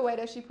 like just the way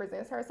that she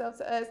presents herself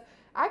to us,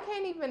 I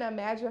can't even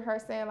imagine her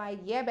saying like,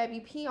 yeah, baby,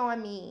 pee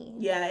on me.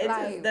 Yeah, it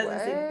like, just doesn't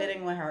seem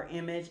fitting with her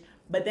image.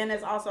 But then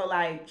it's also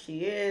like,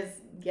 she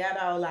is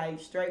ghetto, like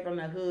straight from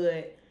the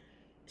hood.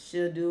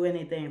 She'll do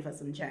anything for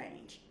some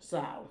change.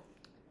 So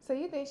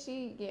you think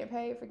she getting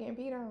paid for getting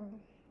peed on?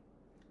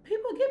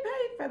 People get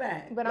paid for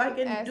that. But like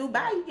in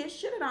Dubai, you get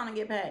shitted on and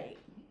get paid.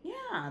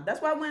 Yeah,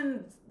 that's why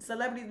when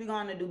celebrities be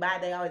going to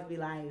Dubai, they always be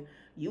like,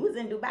 you was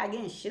in Dubai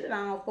getting shitted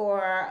on for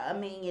 $1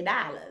 million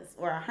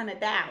or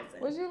 100,000.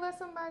 Would you let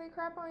somebody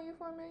crap on you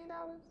for $1 million?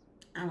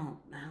 I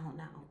don't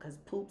know, cause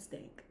poop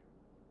stink.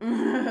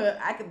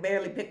 I could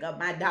barely pick up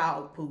my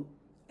dog poop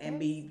and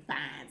be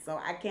fine. So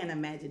I can't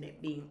imagine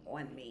it being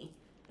on me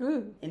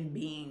and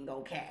being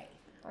okay.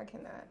 I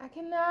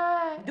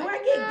cannot. Do I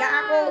get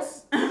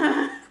goggles?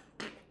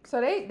 So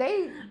they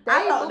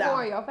Google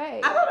on your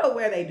face. I don't know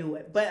where they do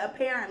it, but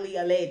apparently,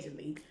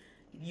 allegedly,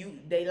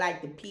 they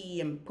like to pee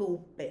and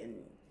poop, and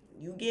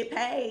you get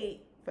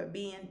paid for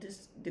being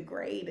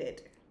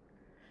degraded.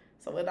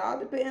 So it all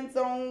depends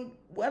on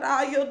what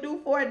all you'll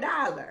do for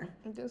 $1.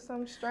 Do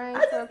some strange.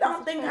 I just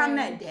don't think I'm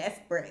that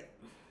desperate.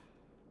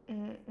 I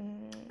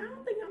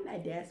don't think I'm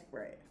that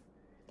desperate.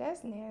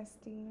 That's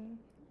nasty.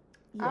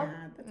 Yeah,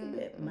 that's a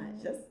bit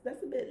much.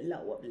 That's a bit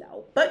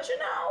low. But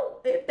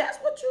if that's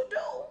what you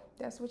do.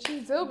 That's what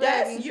you do, baby.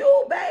 That's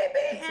you,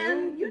 baby.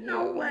 And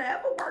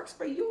whatever works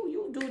for you,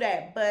 you do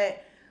that.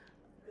 But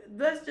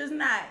let's just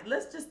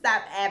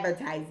stop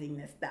advertising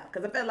this stuff.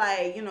 Because I feel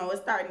like,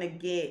 it's starting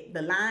to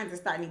the lines are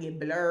starting to get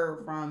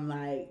blurred from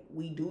like,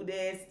 we do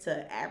this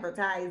to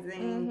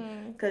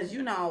advertising. Because,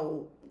 there's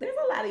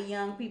a lot of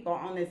young people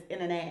on this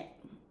internet.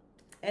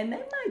 And they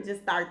might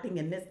just start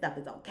thinking this stuff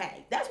is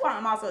okay. That's why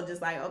I'm also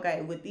just like,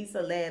 okay, with these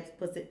celebs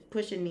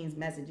pushing these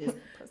messages.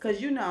 Because,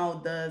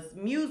 the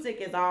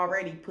music is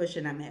already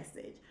pushing a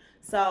message.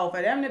 So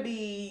for them to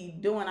be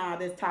doing all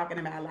this talking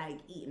about like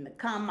eating the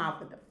cum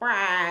off of the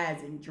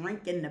fries and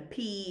drinking the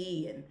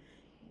pee and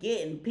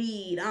getting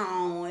peed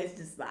on, it's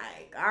just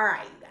like, all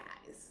right,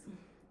 guys.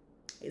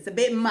 It's a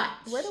bit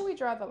much. Where do we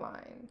draw the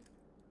line?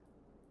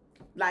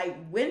 Like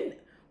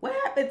what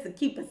happens to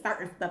keeping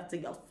certain stuff to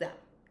yourself?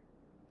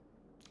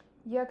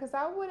 Yeah, because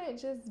I wouldn't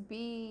just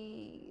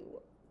be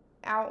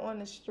out on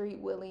the street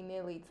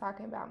willy-nilly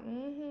talking about,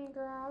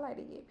 girl, I like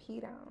to get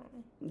peed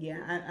on. Yeah,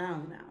 I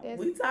don't know.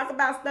 We talk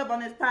about stuff on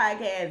this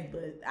podcast,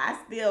 but I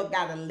still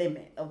got a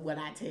limit of what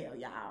I tell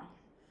y'all.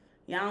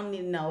 Y'all don't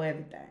need to know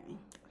everything.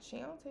 She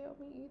don't tell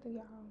me either,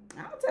 y'all.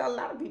 I don't tell a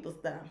lot of people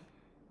stuff.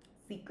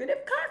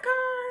 Secretive car.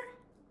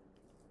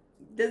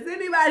 Does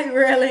anybody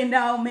really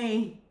know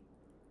me?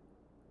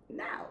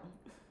 No.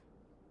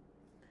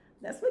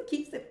 That's what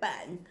keeps it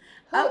fun.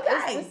 Who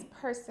is this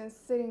person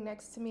sitting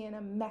next to me in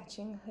a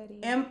matching hoodie?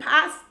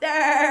 Imposter!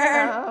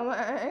 Oh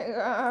my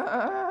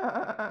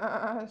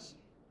gosh.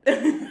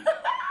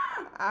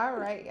 All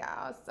right,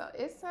 y'all. So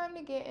it's time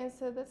to get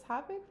into the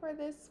topic for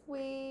this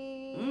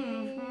week.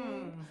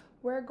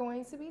 We're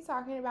going to be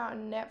talking about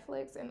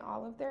Netflix and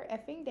all of their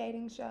effing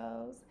dating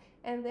shows.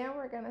 And then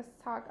we're going to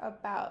talk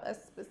about a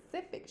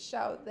specific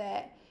show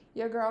that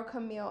your girl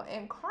Camille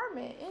and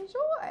Carmen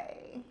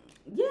enjoy.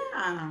 Yeah,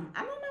 I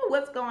don't know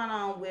what's going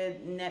on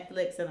with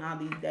Netflix and all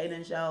these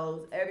dating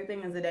shows.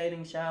 Everything is a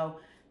dating show.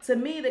 To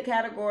me, the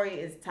category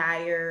is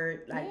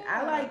tired. Like,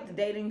 I like the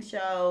dating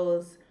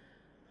shows.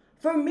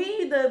 For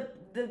me, the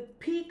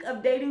peak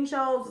of dating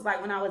shows was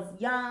like when I was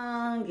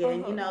young,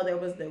 and you know, there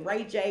was the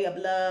Ray J of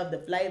love, the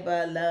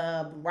Flavor of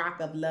love, Rock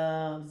of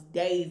loves,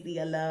 Daisy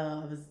of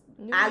loves,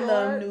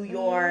 Love New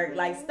York,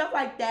 like stuff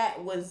like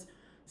that was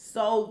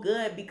so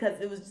good because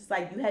it was just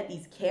like you had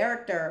these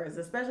characters,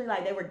 especially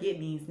like they were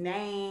getting these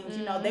names,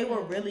 you know, they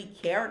were really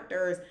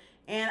characters.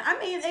 And I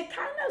mean, it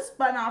kind of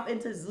spun off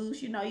into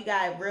Zeus, you know, you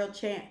got Real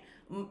Chance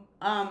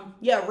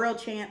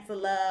of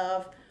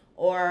Love,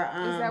 or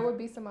is that with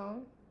B.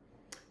 Simone?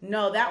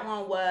 No, that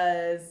one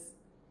was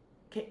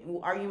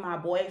Are You My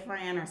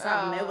Boyfriend or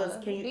something. It was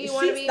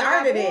she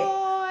started it.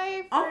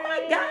 Oh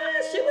my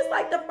gosh, she was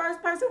like the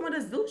first person with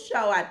a Zeus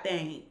show, I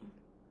think.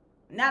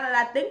 Now that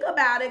I think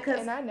about it,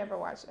 and I never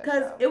watched that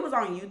because it was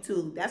on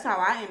YouTube. That's how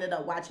I ended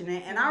up watching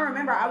it. And I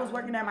remember I was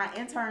working at my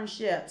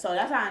internship, so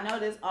that's how I know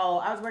this. Oh,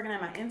 I was working at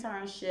my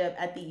internship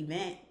at the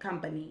event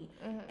company,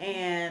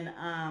 and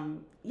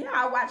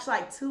I watched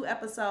like 2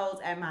 episodes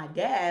at my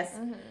desk,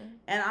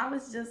 and I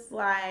was just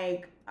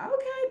like,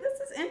 okay,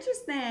 this is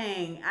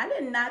interesting. I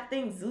did not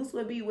think Zeus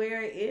would be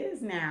where it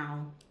is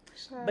now.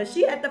 Sure. But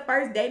she had the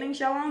first dating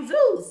show on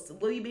Zeus.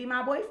 Will You Be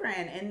My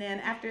Boyfriend? And then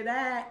after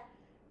that,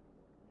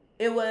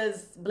 it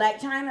was Black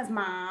China's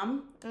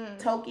mom,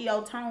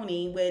 Tokyo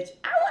Tony, which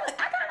I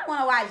kind of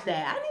want to watch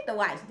that. I need to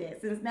watch that.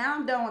 Since now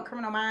I'm done with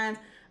Criminal Minds,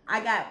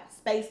 I got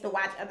space to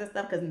watch other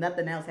stuff because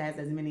nothing else has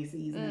as many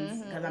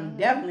seasons. Because I'm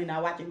definitely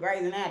not watching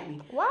Grey's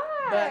Anatomy. Why?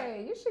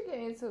 But you should get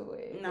into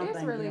it. No,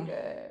 it's really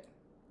good.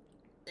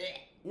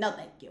 No,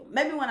 thank you.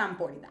 Maybe when I'm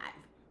 45.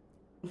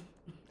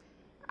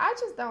 I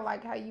just don't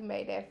like how you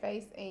made that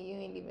face and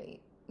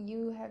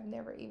you have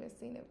never even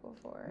seen it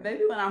before.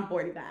 Maybe when I'm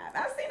 45.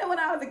 I've seen it when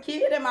I was a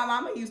kid and my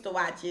mama used to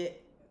watch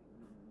it.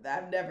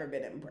 I've never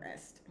been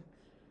impressed.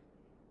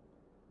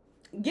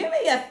 Give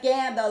me a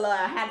Scandal or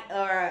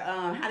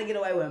How to Get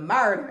Away with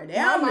Murder.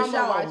 Them the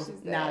shows.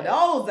 Now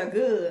those are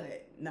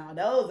good.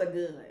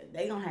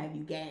 They gonna have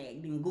you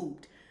gagged and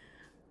gooped.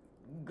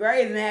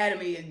 Grey's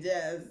Anatomy is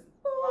just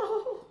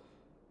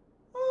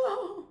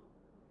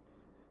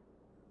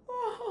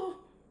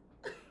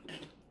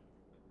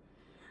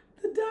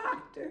the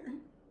doctor,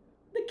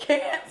 the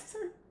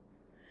cancer.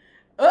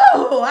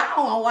 Oh, I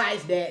don't want to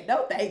watch that.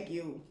 No, thank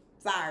you.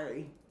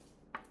 Sorry.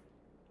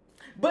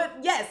 But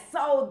yes,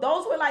 so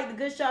those were like the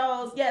good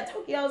shows. Yeah,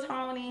 Tokyo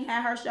Tony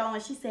had her show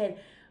and she said,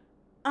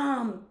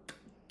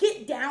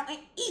 get down and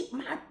eat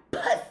my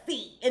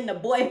pussy in the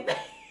boy face.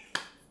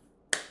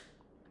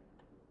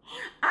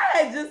 I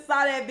had just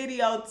saw that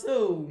video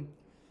too.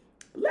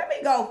 Let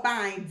me go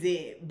find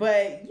it.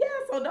 But yeah,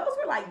 so those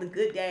were like the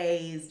good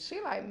days.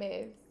 She like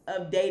Miss.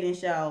 Of dating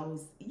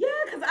shows. Yeah,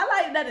 because I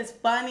like that it's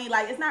funny.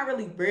 Like, it's not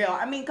really real.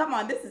 I mean, come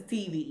on, this is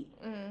TV.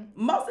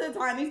 Most of the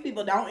time, these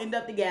people don't end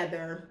up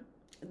together.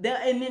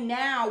 And then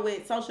now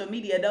with social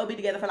media, they'll be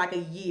together for like a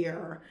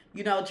year.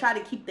 You know, try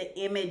to keep the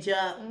image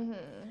up.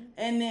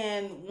 And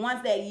then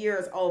once that year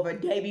is over,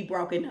 they be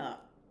broken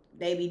up.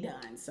 They be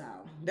done. So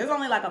there's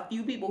only like a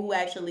few people who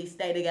actually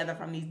stay together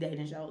from these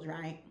dating shows,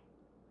 right?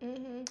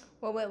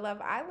 Well, with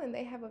Love Island,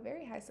 they have a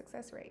very high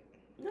success rate.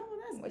 No,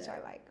 that's which I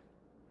like.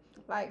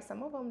 Like,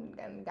 some of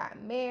them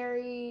got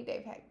married,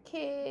 they've had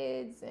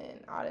kids,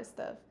 and all this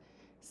stuff.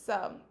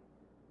 So,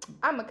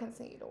 I'm going to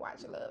continue to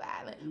watch Love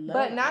Island.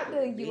 But not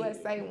the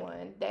USA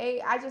one.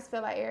 I just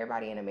feel like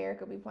everybody in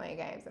America be playing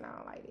games, and I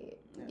don't like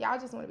it. Y'all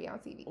just want to be on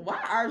TV. Why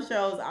our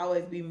shows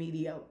always be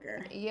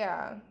mediocre?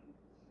 Yeah.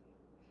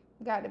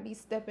 Got to be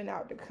stepping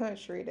out the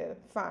country to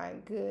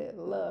find good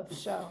love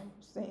shows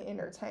and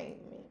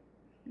entertainment.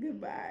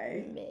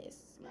 Goodbye. Miss.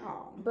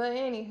 Oh. But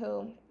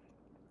anywho,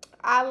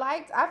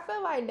 I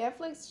feel like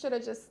Netflix should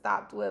have just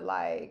stopped with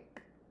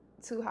like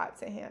Too Hot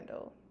to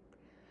Handle.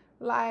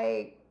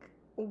 Like,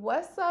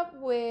 what's up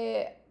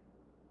with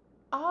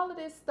all of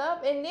this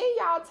stuff? And then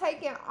y'all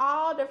taking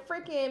all the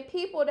freaking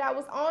people that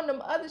was on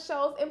them other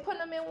shows and putting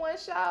them in one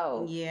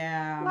show.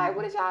 Yeah. Like,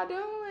 what is y'all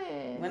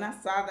doing? When I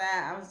saw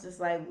that, I was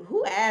just like,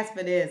 who asked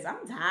for this?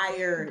 I'm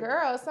tired.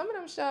 Girl, some of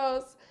them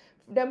shows,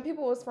 them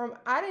people was from,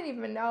 I didn't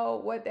even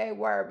know what they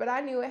were, but I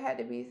knew it had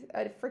to be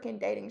a freaking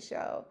dating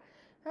show.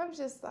 I'm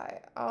just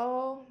like,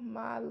 oh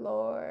my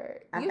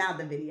Lord. I found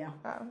the video.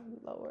 Oh,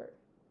 Lord.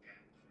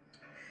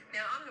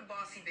 Now, I'm the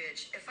bossy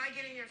bitch. If I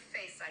get in your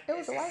face like it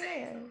was this, a white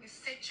man. You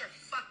sit your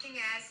fucking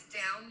ass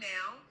down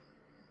now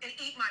and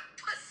eat my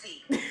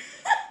pussy. Think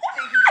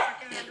you can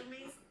fucking handle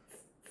me?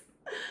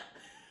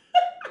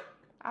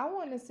 I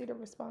want to see the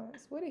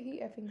response. What did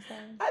he effing say?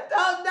 I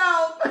don't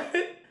know.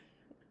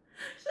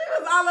 She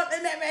was all up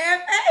in that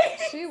man's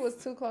face. She was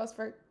too close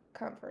for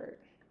comfort.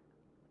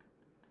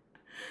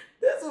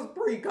 This was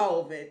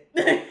pre-COVID.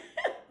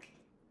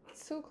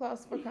 Too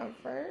close for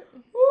comfort.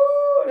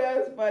 Ooh,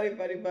 that's funny.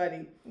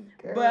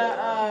 Girl.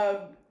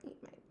 But,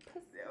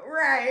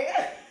 right.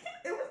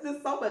 It was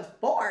just so much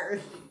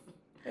force.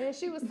 It And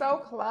she was so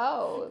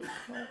close.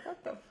 Like,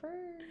 what the frick?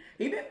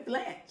 He didn't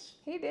flinch.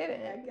 He I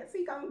didn't. guess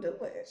he gonna do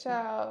it.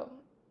 Child,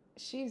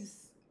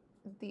 she's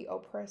the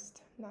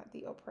oppressed, not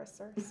the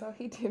oppressor. So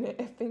he didn't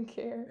effing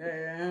care.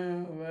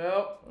 Yeah,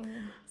 well.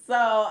 Mm.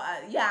 So,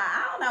 yeah,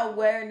 I don't know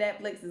where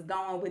Netflix is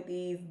going with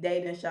these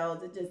dating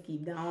shows. It just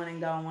keep going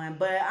and going.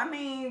 But, I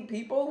mean,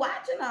 people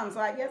watching them. So,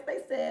 I guess they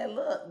said,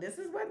 look, this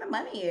is where the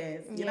money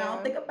is. You know,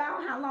 Yeah. think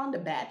about how long The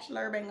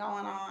Bachelor been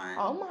going on.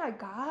 Oh my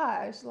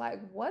gosh. Like,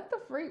 what the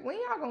freak? When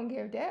y'all gonna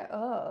give that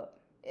up?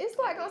 It's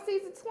like on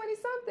season 20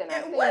 something, I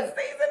And think. what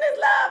season is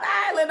Love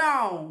Island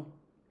on?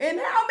 And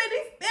how many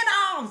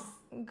spinoffs?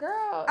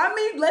 Girl, I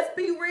mean, let's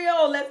be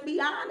real. Let's be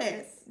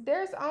honest.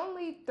 there's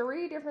only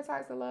 3 different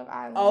types of Love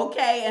Island.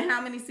 Okay, and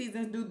how many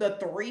seasons do the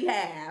 3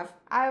 have?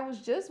 I was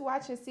just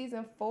watching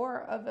season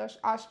 4 of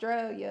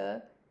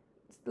Australia.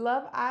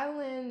 Love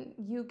Island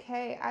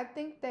UK, I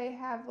think they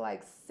have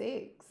like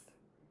 6.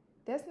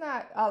 That's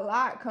not a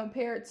lot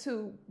compared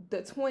to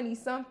the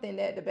 20-something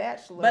that The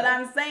Bachelor. But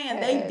I'm saying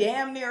they has.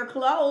 damn near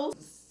close.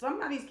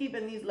 Somebody's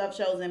keeping these love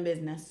shows in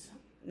business.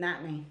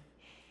 Not me.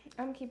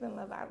 I'm keeping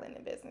Love Island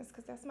in business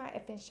because that's my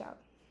effing show.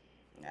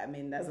 I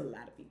mean, that's a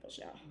lot of people's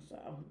show. So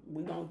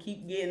we're going to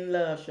keep getting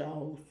love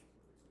shows.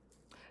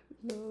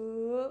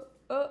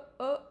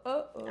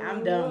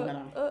 I'm done with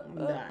them. I'm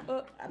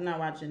done. I'm not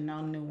watching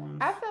no new ones.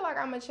 I feel like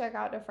I'm going to check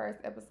out the first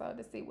episode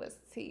to see what's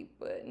tea.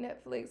 But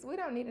Netflix, we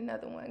don't need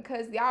another one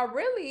because y'all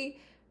really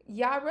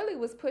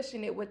was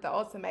pushing it with The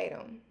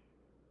Ultimatum.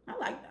 I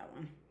like that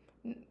one.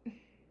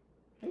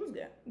 It was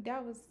good.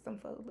 That was some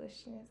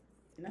foolishness.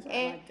 And that's why I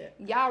And liked it.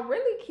 y'all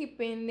really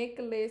keeping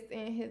Nicholas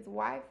and his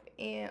wife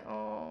in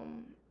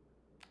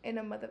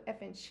a mother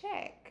effing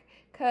check,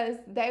 cause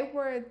they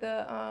were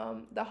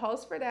the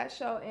host for that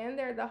show and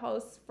they're the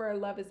hosts for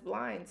Love Is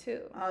Blind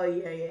too. Oh,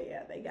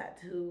 yeah. They got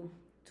two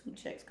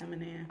checks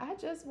coming in. I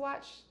just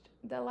watched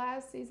the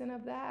last season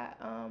of that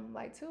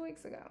like 2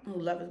 weeks ago. Who,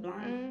 Love Is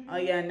Blind? Mhm. Oh,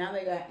 yeah, now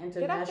they got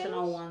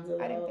international finish? ones of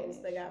I didn't those. finish.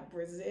 They got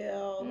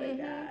Brazil, they Mhm.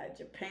 got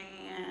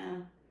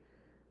Japan.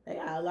 They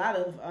got a lot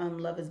of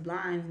Love Is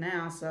Blinds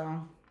now, so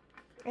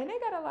And they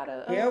got a lot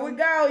of here we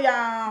go,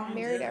 y'all.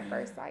 Married at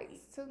First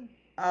Sights too.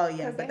 Oh,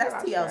 yeah, 'Cause but they that's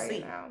have TLC.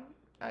 Australia now.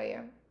 Oh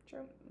yeah,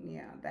 true.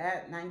 Yeah,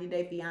 that 90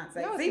 Day Fiance.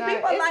 No, it's See, not.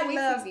 people It's like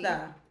love WeTV.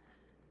 stuff.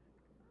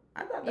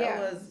 I thought that Yeah.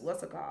 was,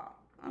 what's it called?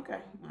 Okay,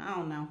 I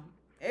don't know.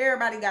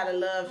 Everybody got a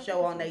love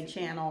show on their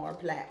channel or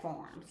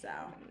platform, so.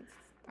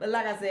 But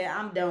like I said,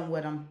 I'm done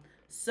with them.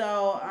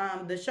 So,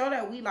 the show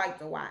that we like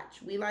to watch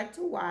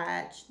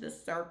The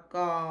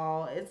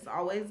Circle. It's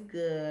always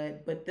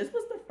good, but this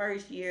was the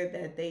first year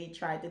that they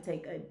tried to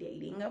take a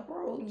dating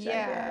approach,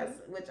 Yeah. I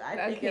guess, which I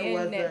think Again, it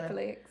was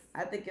Netflix.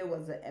 I think it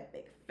was an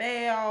epic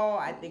fail.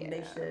 I think they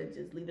Yeah. should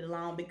just leave it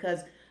alone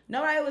because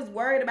nobody was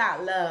worried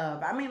about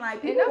love. I mean,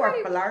 like, people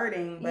nobody- were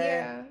flirting, but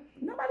Yeah.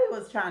 nobody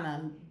was trying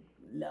to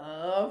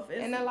love.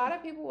 And a lot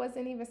of people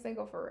wasn't even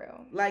single for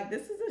real. Like,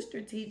 this is a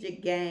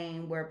strategic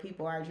game where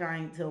people are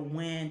trying to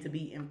win to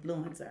be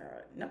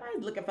influencer.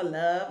 Nobody's looking for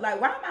love. Like,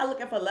 why am I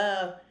looking for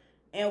love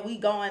and we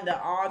going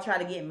to all try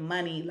to get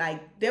money?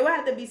 Like, there would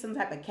have to be some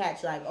type of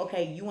catch. Like,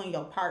 okay, you and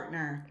your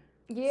partner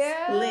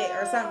Yeah. split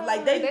or something.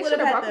 Like, they should would've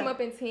have had broke to- them up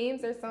in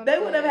teams or something. they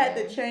would have had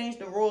to change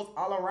the rules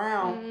all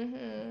around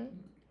Mm-hmm.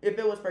 if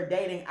it was for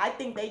dating. I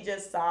think they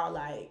just saw,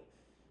 like,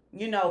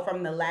 you know,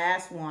 from the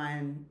last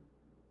one,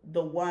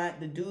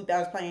 the dude that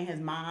was playing his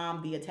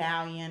mom, the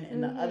Italian,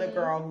 and the other Mhm.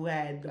 girl who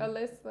had the,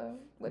 Alyssa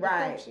with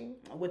Right. the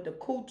coochie, with the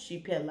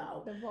coochie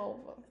pillow, the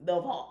vulva.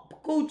 the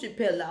coochie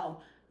pillow.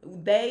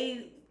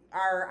 They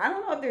are, I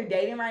don't know if they're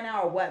dating right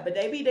now or what, but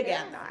they be They're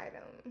together. an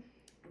item.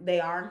 They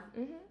are?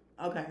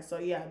 Mm-hmm. Okay, so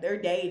yeah, they're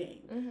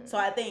dating. Mm-hmm. So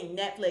I think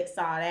Netflix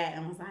saw that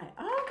and was like,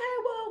 okay,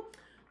 well,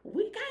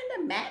 we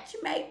kind of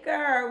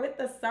matchmaker with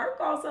The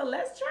Circle, so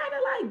let's try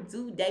to like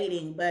do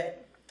dating.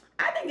 But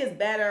I think it's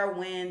better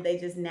when they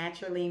just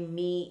naturally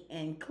meet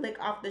and click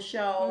off the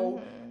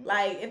show. Mhm.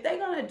 Like, if they're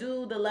gonna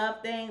do the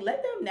love thing,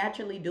 let them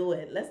naturally do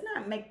it. Let's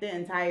not make the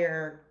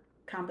entire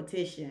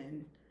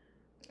competition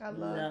I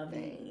love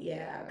loving. things.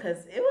 Yeah,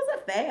 because it was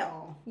a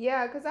fail.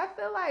 Yeah, because I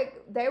feel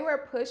like they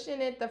were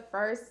pushing it the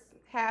first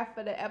half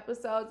of the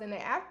episodes, and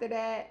then after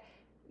that,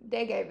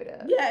 they gave it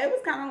up. Yeah, it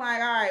was kind of like,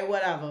 all right,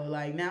 whatever.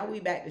 Like, now we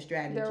back to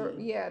strategy.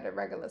 The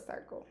regular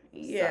circle.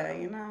 Yeah, So-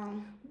 you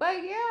know.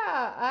 But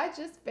yeah, I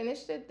just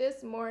finished it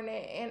this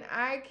morning and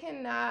I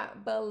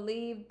cannot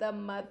believe the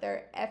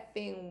mother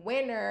effing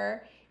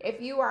winner. If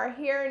you are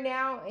here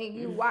now and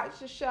you watch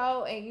the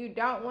show and you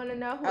don't want to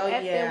know who Oh,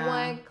 effing yeah.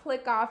 won,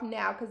 click off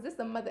now because this is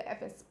a mother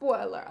effing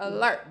spoiler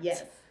alert.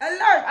 Yes.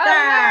 Alert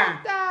time.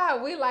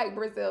 Alert! We like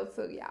Brazil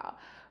too, y'all.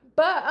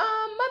 But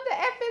mother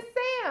effing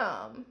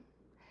Sam,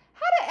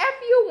 how the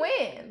F you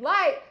win?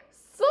 Like,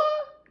 so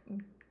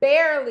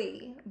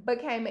barely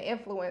became an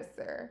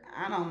influencer.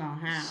 I don't know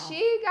how.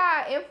 She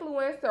got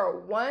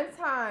influencer one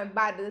time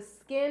by the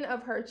skin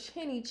of her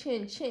chinny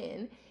chin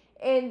chin,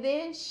 and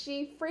then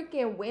she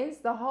freaking wins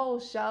the whole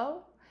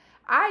show.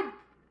 I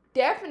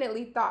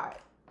definitely thought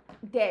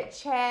that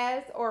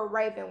Chaz or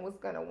Raven was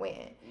gonna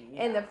win.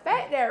 And the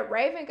fact that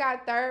Raven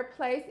got third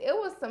place, it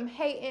was some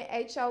hating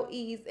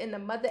HOEs in the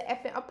mother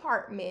effing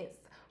apartments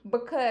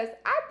because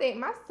I think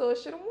my store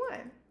should have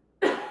won.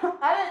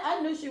 I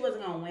knew she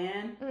wasn't gonna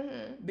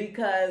win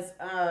because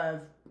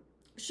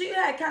she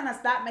had kind of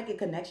stopped making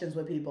connections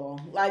with people.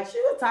 Like she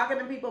was talking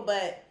to people,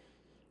 but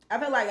I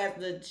feel like as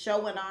the show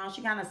went on,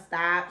 she kind of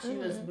stopped. She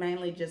was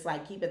mainly just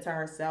like keep it to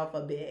herself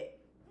a bit,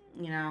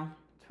 you know.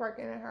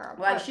 Twerking in her apartment.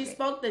 Like she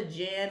spoke to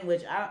Jen,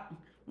 which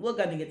we're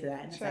gonna get to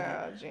that in a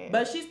second. Jen.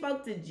 But she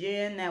spoke to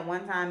Jen that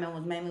one time and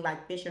was mainly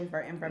like fishing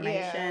for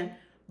information,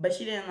 but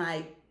she didn't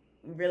like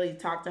really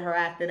talk to her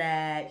after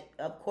that.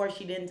 Of course,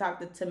 she didn't talk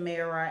to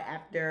Tamara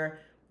after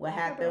what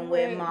happened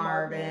with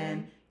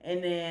Marvin.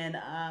 And then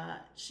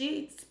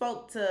she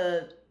spoke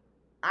to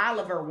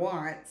Oliver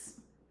once.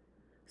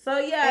 So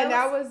yeah, and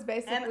that was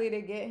basically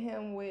to get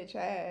him with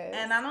Chaz.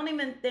 And I don't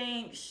even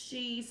think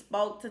she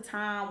spoke to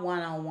Tom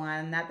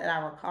one-on-one, not that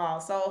I recall.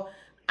 So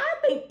I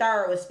think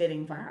third was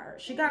fitting for her.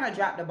 She kind of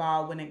dropped the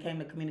ball when it came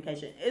to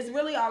communication. It's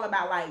really all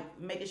about like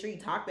making sure you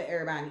talk to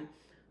everybody.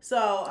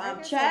 So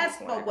Chaz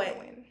spoke with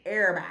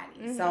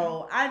everybody.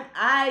 So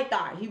I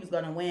thought he was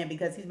gonna win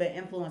because he's been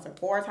influencer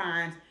 4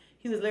 times.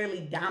 He was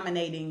literally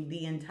dominating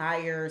the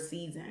entire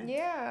season.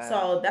 Yeah.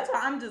 So that's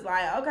why I'm just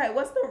like, okay,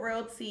 what's the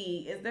real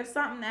tea? Is there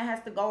something that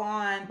has to go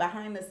on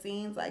behind the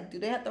scenes? Like, do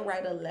they have to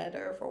write a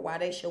letter for why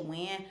they should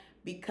win?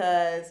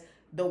 Because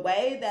the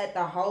way that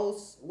the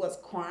host was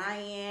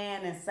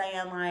crying and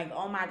saying like,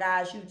 oh my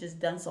gosh, you've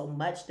just done so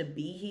much to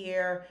be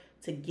here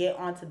to get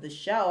onto the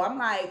show. I'm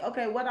like,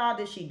 okay, what all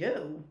did she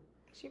do?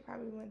 She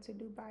probably went to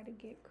Dubai to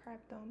get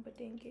crapped on but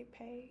didn't get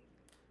paid.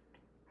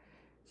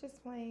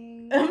 Just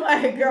playing. I'm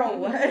like, girl,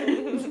 what?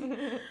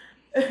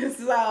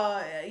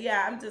 So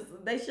yeah,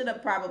 they should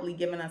have probably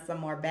given us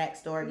some more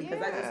backstory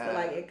because I just feel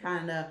like it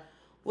kind of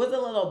was a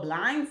little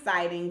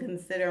blindsiding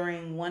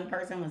considering one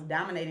person was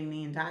dominating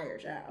the entire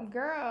show.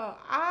 Girl,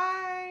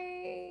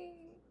 I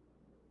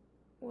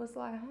was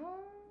like,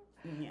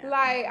 huh? Yeah.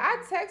 Like, I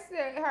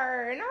texted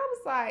her and I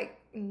was like,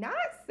 not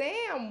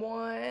Sam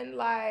won.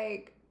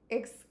 Like,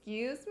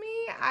 excuse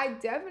me? I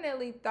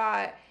definitely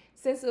thought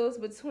since it was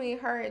between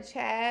her and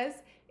Chaz,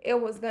 it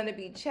was going to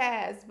be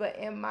Chaz. But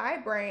in my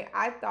brain,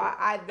 I thought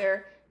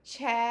either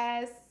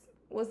Chaz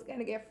was going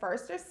to get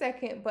first or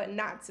second, but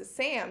not to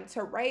Sam,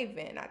 to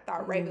Raven. I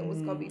thought Raven was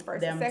going to be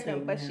first or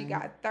second, but she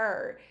got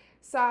third.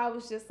 So I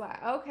was just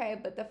like, okay.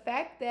 But the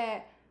fact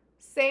that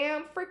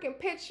Sam freaking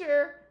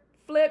picture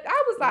flipped,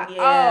 I was like,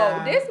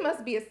 oh, this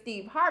must be a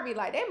Steve Harvey.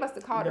 Like, they must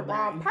have called the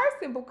wrong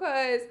person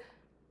because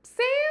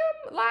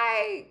Sam,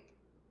 like,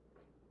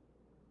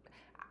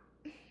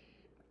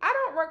 I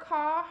don't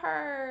recall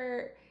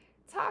her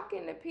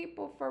talking to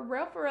people for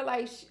real.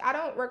 Like, I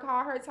don't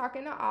recall her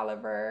talking to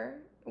Oliver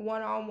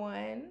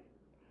one-on-one.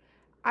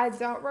 I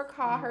don't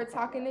recall her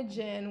talking to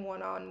Jen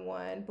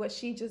one-on-one, but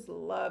she just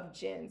loved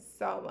Jen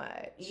so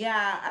much.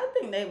 Yeah, I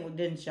think they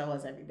didn't show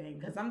us everything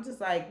because I'm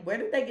just like, where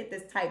did they get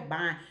this type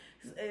bond?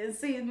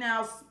 See,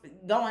 now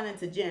going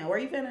into Jen, were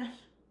you finished?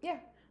 Yeah.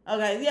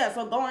 Okay, yeah,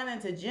 so going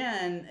into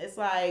Jen, it's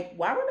like,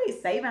 why were they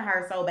saving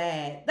her so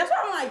bad? That's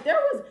why I'm like,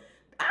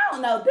 I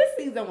don't know, this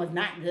season was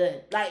not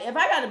good. Like, if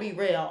I gotta be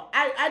real,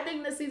 I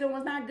think this season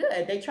was not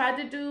good. They tried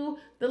to do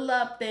the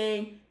love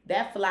thing,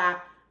 that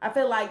flopped. I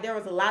feel like there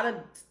was a lot of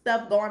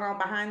stuff going on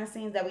behind the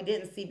scenes that we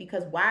didn't see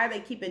because why are they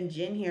keeping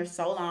Jen here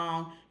so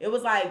long? It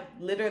was like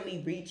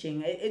literally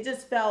reaching. It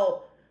just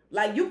felt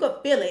like you could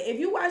feel it. If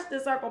you watched The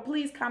Circle,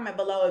 please comment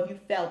below if you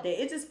felt it.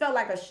 It just felt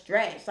like a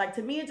stretch. Like,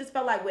 to me, it just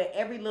felt like with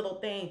every little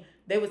thing,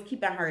 they was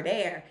keeping her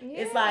there. Yeah.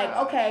 It's like,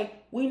 okay,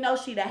 we know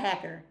she the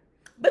hacker.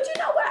 But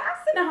you know what? I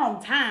sent her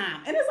home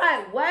time. And it's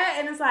like, what?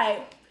 And it's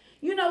like,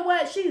 you know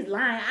what? She's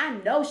lying. I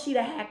know she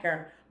the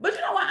hacker. But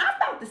you know what? I'm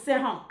about to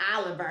send home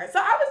Oliver. So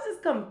I was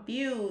just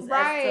confused.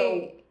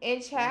 Right.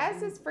 And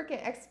Chaz's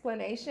freaking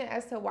explanation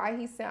as to why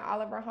he sent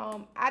Oliver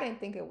home, I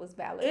didn't think it was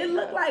valid. It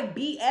looked like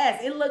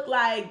BS. It looked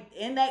like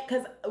in that,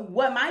 because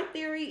what my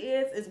theory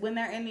is when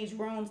they're in these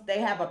rooms, they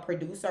have a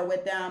producer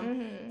with them.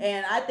 Mm-hmm.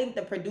 And I think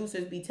the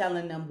producers be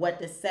telling them what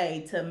to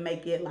say to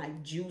make it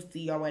like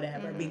juicy or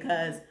whatever. Mm-hmm.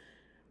 Because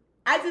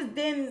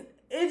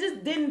it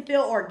just didn't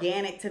feel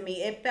organic to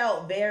me. It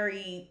felt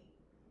very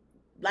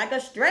like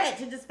a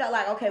stretch. It just felt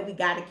like, okay, we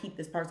got to keep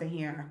this person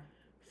here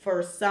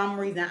for some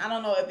reason. I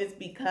don't know if it's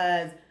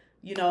because,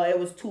 you know, it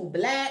was too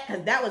black,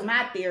 because that was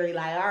my theory.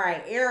 Like, all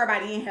right,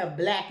 everybody in here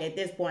black at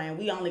this point.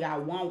 We only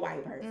got one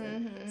white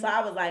person. Mm-hmm. So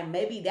I was like,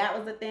 maybe that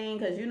was the thing,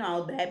 because, you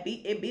know,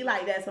 it be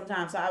like that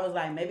sometimes. So I was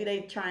like, maybe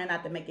they trying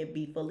not to make it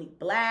be fully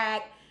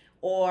black.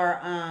 Or,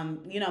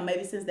 you know,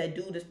 maybe since that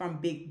dude is from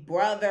Big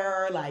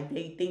Brother, like,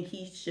 they think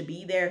he should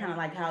be there, kind of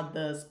like how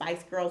the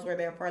Spice Girls were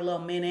there for a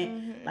little minute.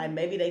 Mm-hmm. Like,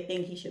 maybe they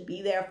think he should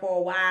be there for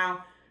a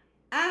while.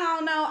 I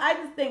don't know. I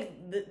just think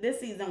this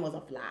season was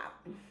a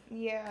flop.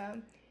 Yeah.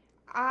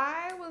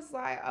 I was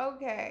like,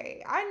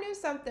 okay. I knew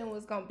something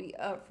was going to be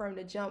up from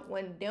the jump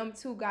when them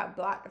two got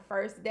blocked the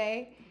first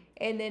day.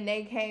 and then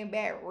they came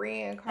back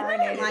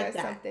reincarnated like as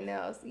that. something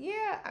else.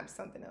 Yeah, I'm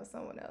something else,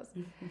 someone else.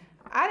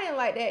 I didn't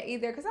like that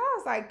either because I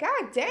was like,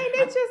 God dang,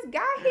 they just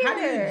got here. How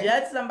do you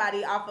judge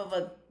somebody off of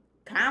a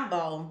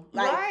combo?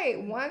 Like,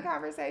 right, one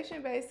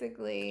conversation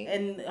basically.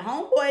 and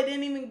homeboy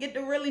didn't even get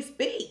to really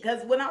speak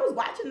because when I was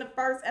watching the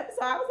first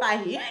episode, I was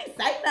like, he ain't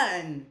say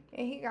nothing.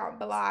 And he got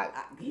blocked.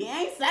 He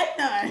ain't say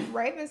nothing.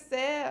 Raven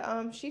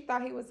said she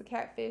thought he was a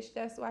catfish.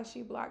 That's why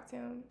she blocked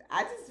him.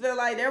 I just feel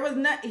like there was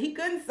he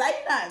couldn't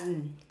say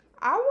nothing.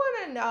 I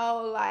want to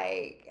know,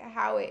 like,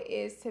 how it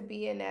is to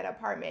be in that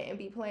apartment and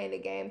be playing the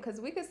game. Because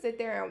we could sit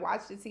there and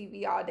watch the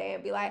TV all day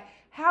and be like,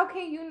 how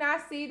can you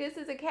not see this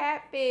is a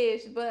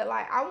catfish? But,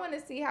 like, I want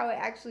to see how it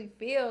actually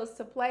feels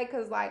to play.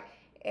 Because, like,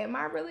 am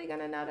I really going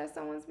to know that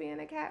someone's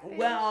being a catfish?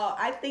 Well,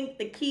 I think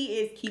the key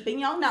is keeping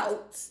your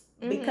notes.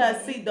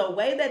 Because, see, the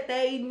way that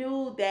they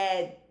knew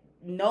that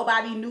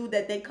nobody knew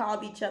that they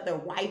called each other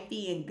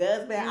wifey and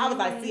husband, I was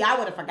like, see, I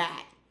would have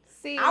forgot.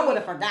 See, I would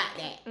have forgot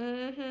that.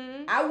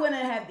 Mm-hmm. I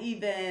wouldn't have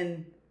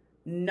even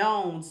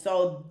known.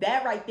 So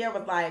that right there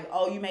was like,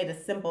 oh, you made a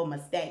simple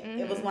mistake.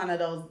 It was one of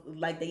those,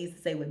 like they used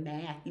to say with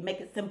math, you make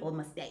a simple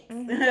mistakes.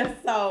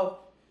 So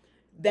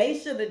they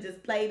should have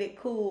just played it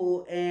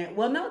cool. And,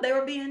 well, no, they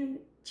were being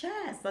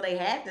chast, so they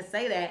had to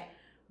say that.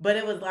 But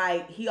it was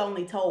like he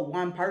only told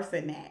one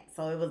person that.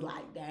 So it was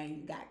like, dang,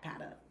 you got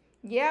kind of.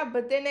 Yeah,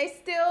 but then they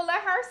still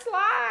let her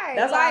slide.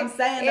 That's like, what I'm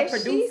saying. The and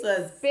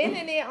producers she's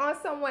spinning it on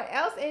someone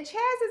else, and Chaz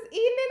is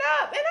eating it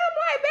up, and I'm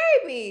like,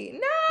 baby,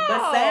 no.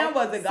 But Sam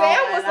wasn't going.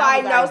 Sam was and I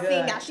like, no, good.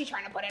 see, now she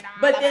trying to put it on.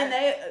 But then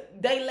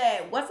they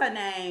let what's her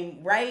name,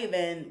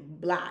 Raven,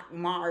 block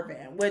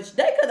Marvin, which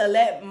they could have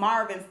let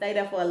Marvin stay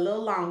there for a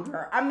little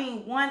longer. I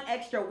mean, one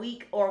extra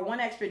week or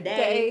one extra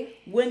day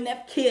wouldn't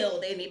have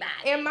killed anybody.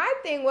 And my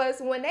thing was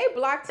when they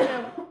blocked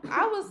him,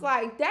 I was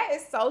like, that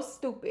is so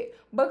stupid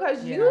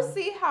because you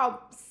see how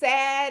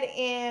sad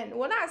and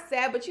well, not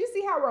sad, but you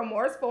see how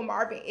remorseful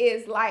Marvin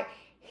is. Like,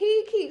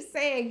 he keeps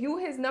saying you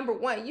his number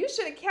one. You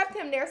should have kept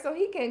him there so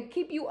he can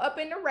keep you up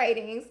in the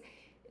ratings.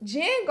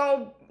 Jen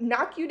gonna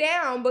knock you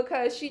down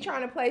because she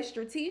trying to play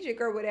strategic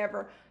or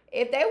whatever.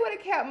 If they would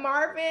have kept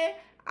Marvin,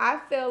 I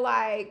feel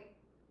like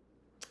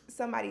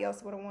somebody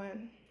else would have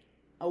won.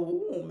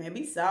 Oh,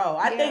 maybe so.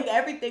 I think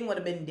everything would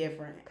have been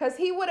different. Because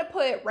he would have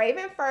put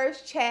Raven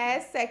first,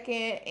 Chaz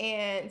second,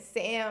 and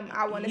Sam,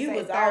 I want to say He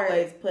was third.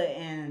 always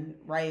putting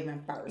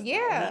Raven first.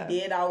 Yeah. He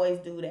did always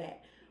do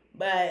that.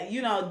 But,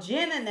 you know,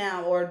 Jen and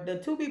them, or the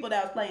two people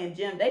that was playing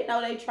Jim, they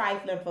know they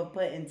trifling for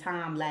putting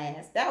Tom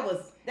last. That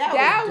was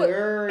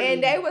dirty.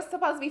 And they was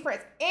supposed to be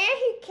friends. And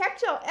he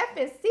kept your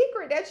effing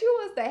secret that you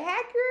was the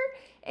hacker,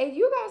 and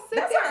you gonna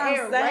sit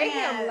there and rate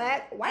him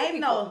like white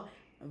people. No,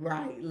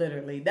 right,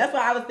 literally. That's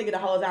what I was thinking the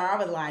whole time.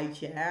 I was like,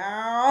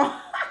 child.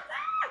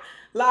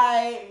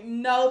 Like,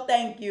 no,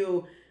 thank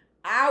you.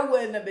 I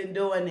wouldn't have been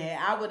doing it.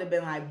 I would have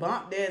been like,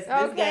 bump this.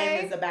 This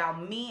game is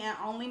about me and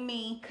only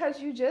me.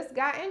 Because you just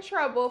got in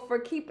trouble for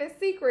keeping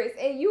secrets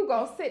and you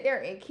gonna sit there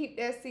and keep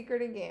that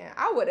secret again.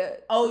 I would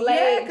have. Oh,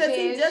 yeah, because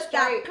he just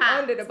got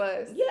popped. Under the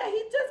bus. Yeah,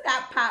 he just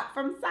got popped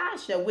from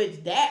Sasha,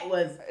 which that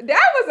was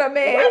a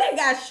mess. Why they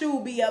got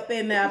Shuby up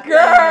in there?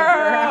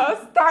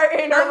 Girl,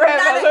 starting a I'm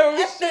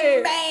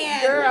revolution.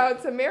 Man. Girl,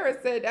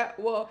 Tamara said that.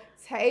 Well,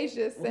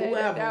 Tasia said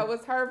that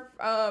was her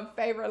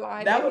favorite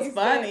line. That was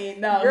funny.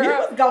 No, girl, he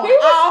was going He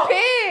was off.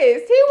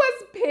 pissed. He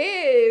was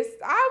pissed.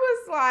 I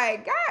was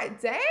like, God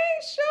dang,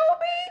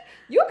 Shuby,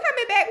 you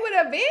coming back with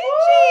a vengeance.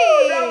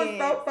 Ooh, that was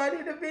so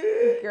funny to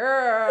me.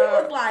 Girl.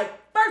 He was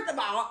like, first of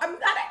all, I'm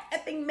not an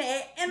effing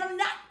man and I'm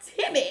not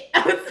timid.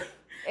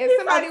 And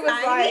somebody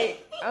was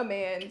like, a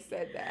man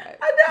said that.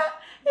 I know.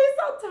 He's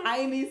so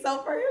tiny.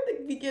 So for him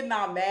to be getting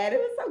all mad, it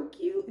was so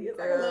cute. He was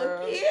like a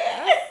little kid.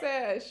 I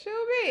said,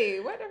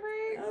 Shuby, what the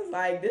freak? I was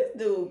like, this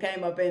dude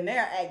came up in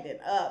there acting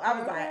up. I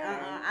was like,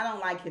 I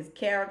don't like his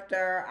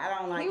character. I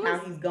don't like how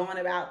he's going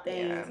about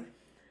things. Yeah.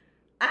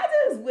 I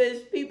just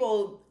wish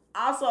people...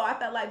 Also, I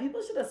felt like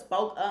people should have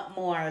spoke up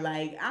more.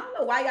 Like, I don't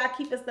know why y'all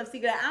keep this stuff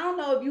secret. I don't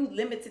know if you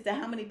limited to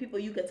how many people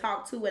you could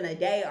talk to in a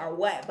day or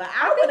what. But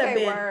I would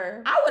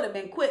have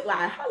been quick.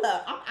 Like, hold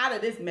up, I'm out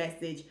of this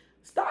message.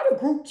 Start a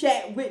group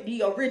chat with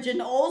the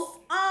originals.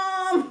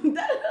 Yeah,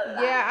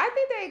 I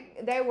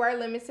think they were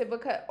limited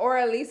because, or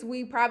at least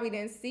we probably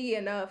didn't see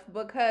enough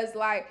because,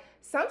 like,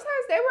 sometimes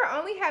they were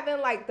only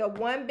having like the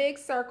one big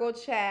circle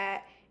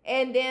chat.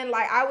 And then,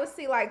 like, I would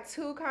see, like,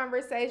 2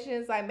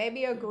 conversations, like,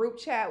 maybe a group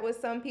chat with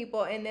some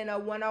people and then a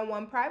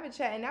one-on-one private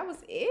chat, and that was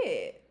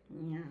it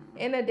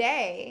in a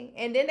day.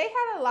 And then they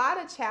had a lot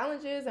of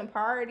challenges and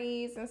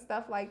parties and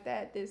stuff like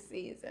that this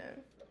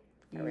season.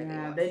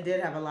 Yeah, they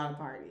did have a lot of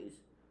parties.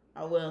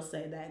 I will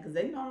say that, because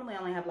they normally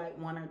only have, like,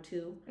 1 or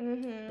 2.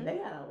 Mm-hmm. But they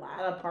had a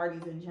lot of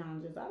parties and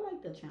challenges. I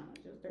like the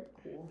challenges. They're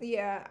cool.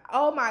 Yeah.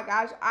 Oh, my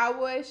gosh. I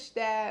wish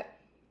that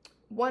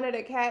one of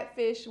the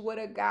catfish would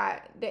have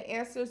got the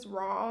answers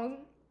wrong,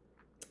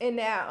 and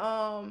that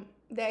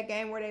that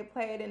game where they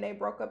played and they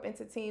broke up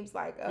into teams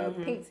like a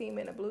Mhm. pink team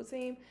and a blue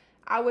team.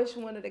 I wish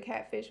one of the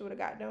catfish would have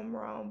got them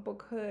wrong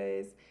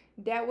because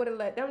that would have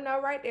let them know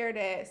right there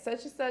that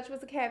such and such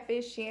was a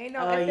catfish. She ain't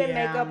no Oh, infant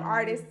yeah. makeup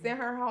artist in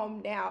her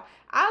home now.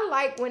 I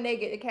like when they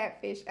get the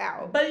catfish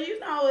out. But you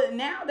know,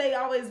 now they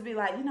always be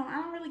like, you know, I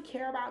don't really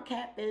care about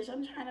catfish.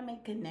 I'm trying to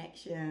make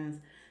connections.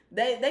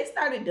 They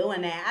started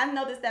doing that. I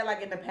noticed that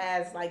like in the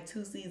past like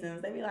 2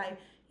 seasons, they be like,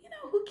 you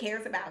know, who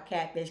cares about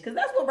catfish? Because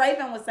that's what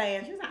Raven was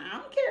saying. She was like, I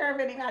don't care if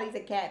anybody's a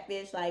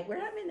catfish. Like, we're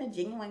having a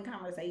genuine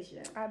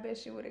conversation. I bet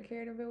she would have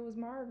cared if it was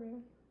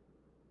Marvin.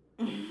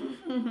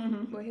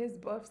 With his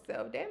buff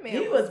self. That man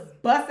He was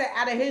busting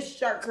out of his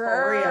shirt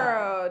for real.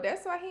 Girl,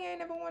 that's why he ain't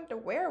never wanted to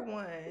wear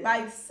one.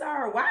 Like,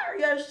 sir, why are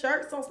your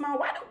shirts so small?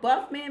 Why do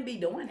buff men be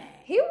doing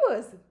that? He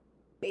was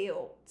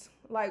built.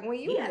 Like when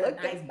you He had a look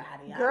nice at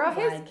body. girl, I was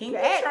his like, can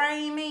back- you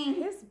train me?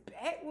 his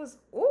back was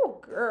oh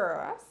girl.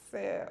 I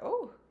said,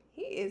 oh,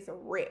 he is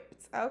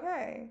ripped.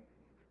 Okay.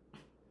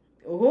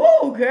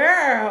 Ooh,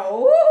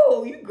 girl.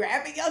 Ooh, you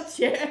grabbing your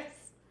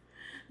chest.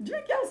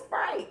 Drink your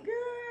Sprite, girl.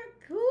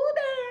 Cool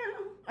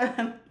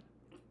down.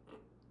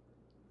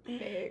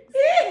 Next.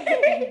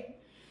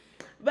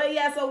 But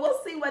yeah, so we'll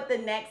see what the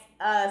next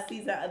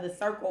season of The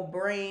Circle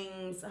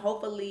brings.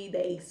 Hopefully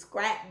they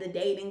scrap the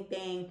dating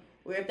thing.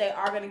 Or if they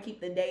are going to keep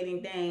the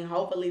dating thing,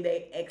 hopefully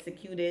they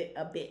execute it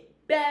a bit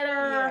better.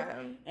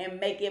 Yeah. And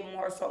make it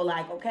more so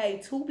like, okay,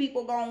 2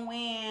 people gonna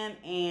win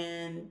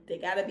and they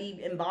gotta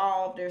be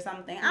involved or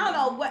something. I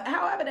don't know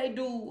however they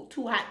do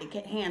Too Hot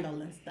to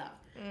Handle and stuff.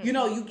 You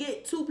know, you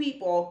get 2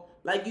 people,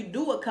 like you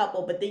do a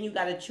couple, but then you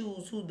gotta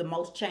choose who the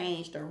most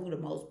changed or who the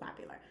most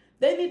popular.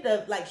 They need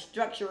to like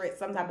structure it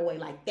some type of way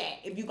like that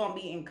if you're gonna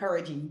be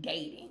encouraging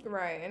dating.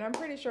 Right. And I'm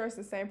pretty sure it's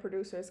the same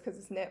producers because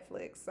it's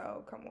Netflix.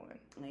 So come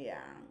on.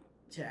 Yeah.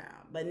 Child.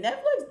 But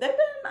Netflix, they've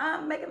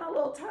been making a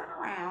little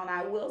turnaround,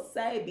 I will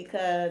say,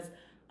 because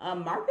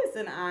Marcus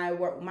and I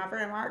my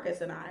friend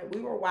Marcus and I,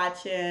 we were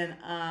watching,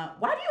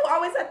 why do you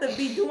always have to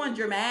be doing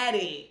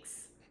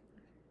dramatics?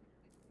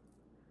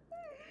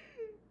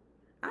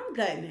 I'm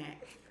cutting that.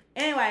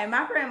 Anyway,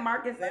 my friend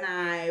Marcus and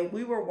I,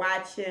 we were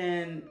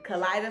watching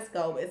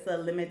Kaleidoscope. It's a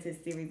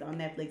limited series on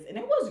Netflix, and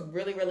it was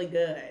really, really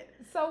good.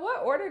 So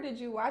what order did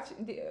you watch?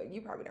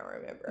 You probably don't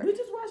remember. We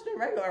just watched in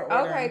regular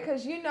order. Okay,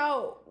 because you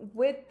know,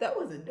 with I the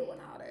wasn't doing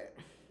all that.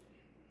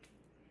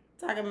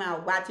 Talking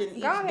about watching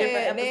each go ahead,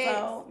 different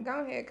episode. next.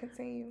 Go ahead,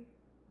 continue.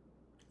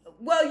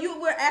 Well,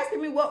 you were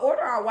asking me what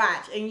order I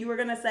watch, and you were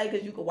gonna say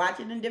because you could watch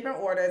it in different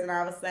orders, and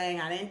I was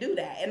saying I didn't do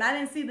that, and I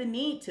didn't see the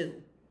need to.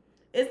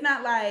 It's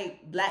not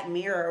like Black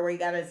Mirror where you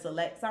gotta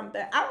select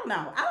something. I don't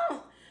know.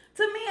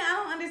 To me,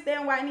 I don't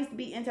understand why it needs to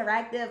be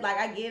interactive. Like,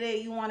 I get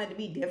it, you want it to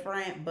be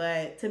different,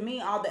 but to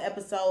me, all the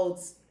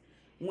episodes,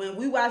 when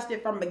we watched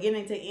it from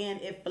beginning to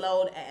end, it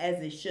flowed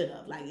as it should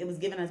have. Like, it was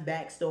giving us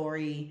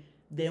backstory,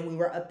 then we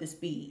were up to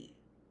speed.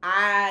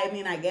 I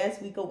mean, I guess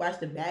we could watch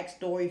the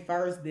backstory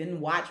first,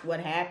 then watch what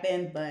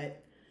happened,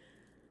 but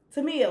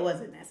to me, it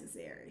wasn't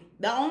necessary.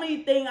 The only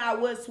thing I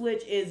would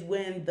switch is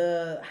when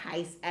the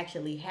heist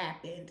actually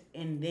happened,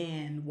 and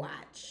then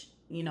watch,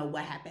 you know,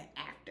 what happened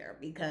after,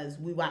 because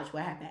we watched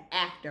what happened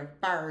after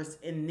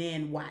first and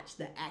then watch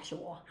the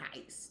actual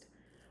heist.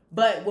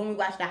 But when we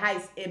watched the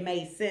heist, it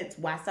made sense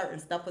why certain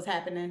stuff was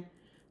happening,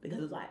 because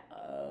it was like,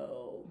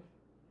 oh,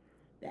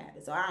 that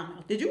happened. So I don't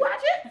know. Did you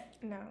watch it?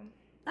 No,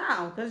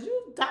 No, because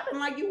you talking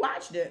like you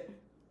watched it.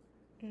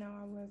 no,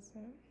 I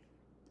wasn't.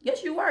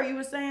 Yes, you were. You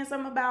were saying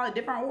something about a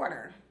different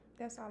order.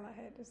 That's all I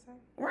had to say.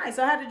 Right.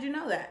 So how did you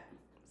know that?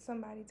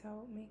 Somebody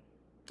told me.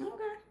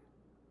 Okay.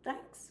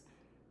 Thanks.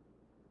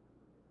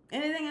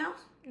 Anything else?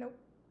 Nope.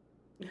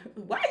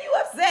 Why are you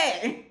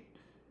upset?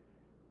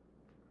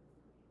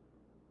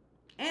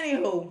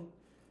 Anywho,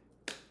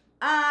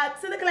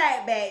 to the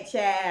clap back,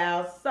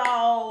 child.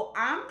 So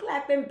I'm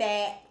clapping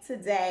back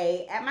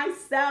today at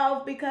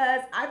myself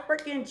because I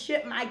freaking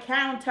chipped my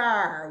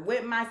counter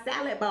with my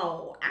salad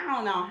bowl. I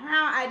don't know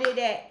how I did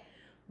that,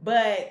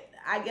 but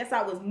I guess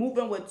I was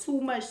moving with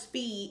too much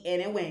speed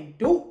and it went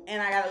doop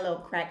and I got a little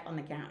crack on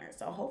the counter.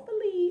 So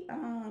hopefully,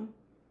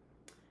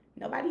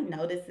 nobody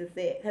notices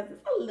it because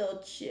it's a little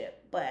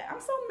chip. But I'm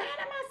so mad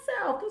at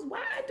myself because why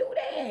I do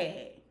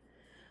that?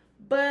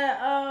 But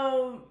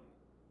I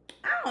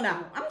don't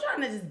know. I'm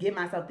trying to just get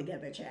myself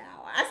together,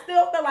 child. I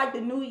still feel like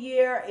the new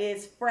year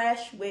is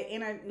fresh with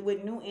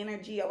new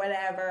energy or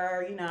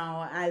whatever. You know,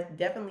 I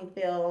definitely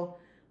feel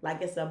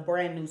like it's a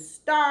brand new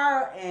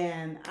start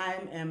and I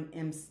am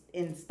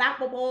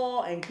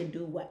unstoppable and can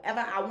do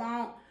whatever I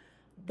want.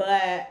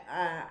 But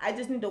I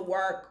just need to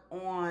work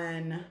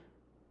on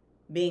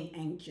being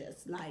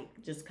anxious. Like,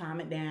 just calm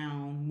it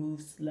down,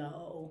 move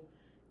slow.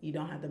 You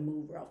don't have to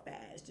move real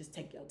fast. Just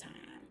take your time.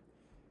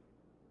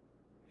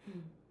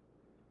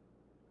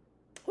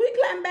 Who you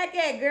clapping back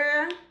at,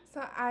 girl?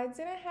 So I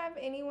didn't have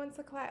anyone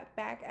to clap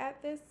back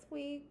at this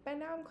week, but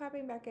now I'm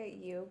clapping back at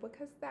you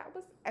because that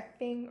was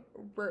effing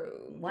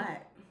rude.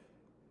 What?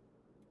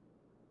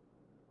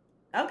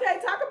 Okay,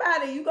 talk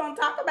about it. You gonna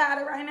talk about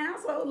it right now,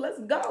 so let's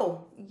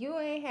go. You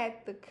ain't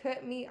had to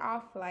cut me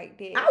off like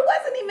that. I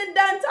wasn't even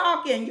done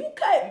talking. You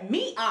cut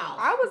me off.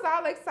 I was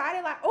all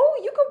excited, like,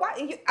 oh, you could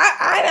watch.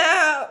 I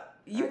know.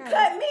 You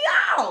cut me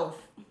off.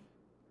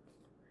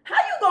 How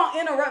you gonna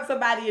interrupt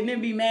somebody and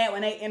then be mad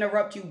when they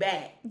interrupt you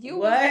back?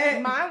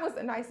 Mine was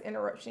a nice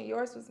interruption.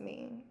 Yours was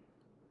mean.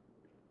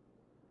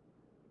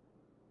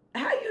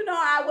 How you know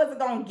I wasn't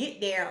gonna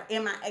get there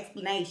in my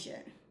explanation?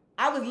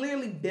 I was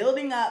literally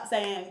building up,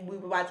 saying we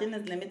were watching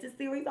this limited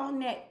series on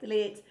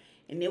Netflix,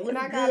 and it was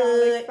I good. got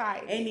all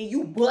excited. And then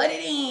you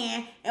butted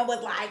in and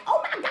was like,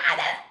 "Oh my God!"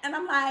 And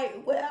I'm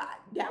like, "Well,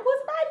 that was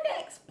my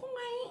next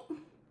point."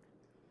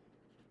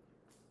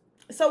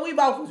 So we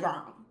both was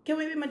wrong. Can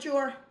we be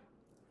mature?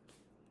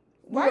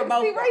 Why you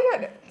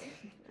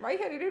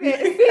had to do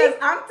that? Because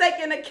I'm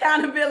taking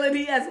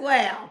accountability as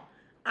well.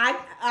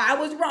 I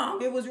was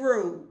wrong. It was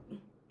rude.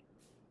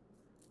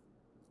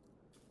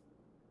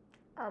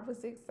 I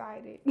was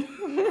excited.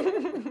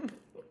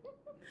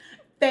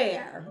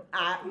 Fair.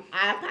 I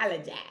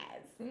apologize.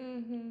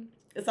 Mm-hmm.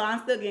 So I'm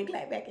still getting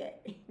clapped back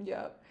at.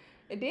 Yep.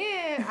 And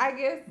then I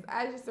guess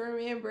I just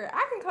remember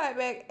I can clap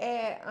back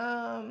at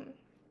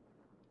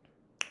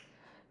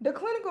the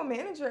clinical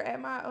manager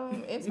at my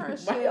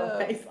internship. Why your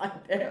face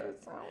like that?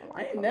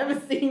 I ain't never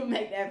seen you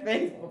make that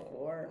face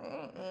before.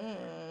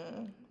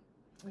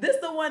 This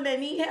the one that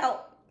need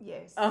help?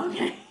 Yes.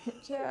 Okay.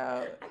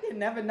 Child. I can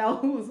never know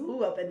who's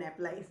who up in that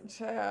place.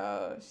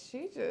 Child,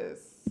 she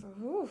just,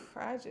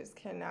 I just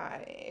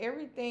cannot.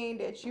 Everything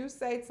that you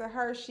say to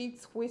her, she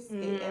twists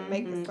it and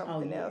make it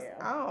something else.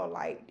 I don't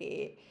like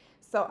that.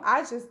 So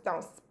I just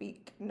don't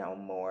speak no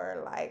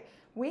more. Like,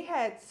 we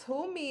had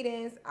 2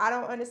 meetings. I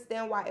don't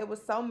understand why it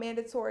was so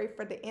mandatory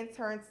for the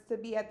interns to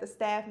be at the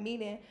staff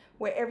meeting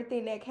where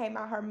everything that came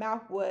out her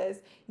mouth was,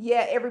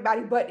 yeah,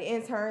 everybody but the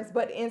interns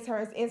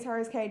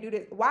can't do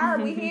this. Why are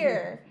we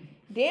here?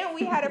 Then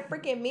we had a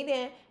freaking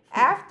meeting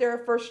after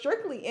for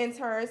strictly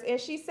interns, and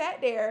she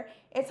sat there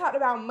and talked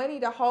about money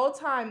the whole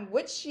time,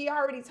 which she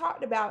already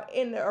talked about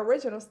in the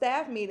original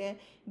staff meeting.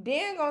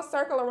 Then gonna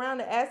circle around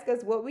to ask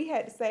us what we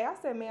had to say. I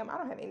said, ma'am, I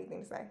don't have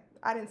anything to say.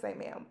 I didn't say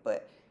ma'am,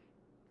 but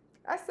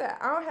I said,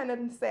 I don't have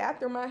nothing to say. I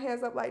threw my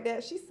hands up like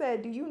that. She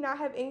said, do you not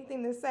have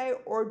anything to say,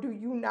 or do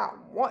you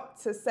not want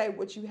to say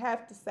what you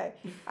have to say?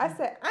 I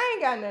said, I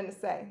ain't got nothing to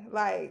say.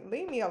 Like,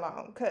 leave me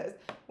alone. Because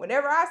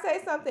whenever I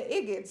say something,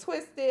 it gets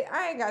twisted.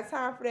 I ain't got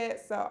time for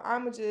that. So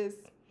I'm just,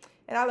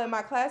 and I let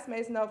my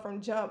classmates know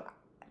from jump,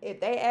 if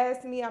they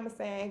ask me, I'm going to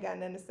say I ain't got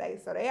nothing to say.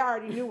 So they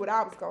already knew what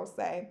I was going to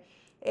say.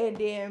 And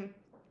then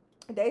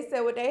they said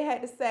what they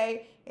had to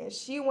say, and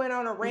she went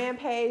on a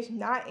rampage,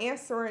 not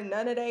answering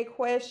none of their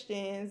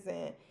questions,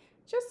 and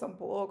just some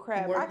bull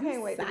crap. I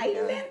can't wait to be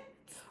done.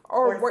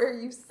 Or were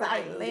you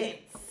silent?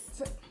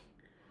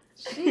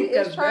 She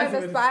is trying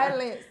to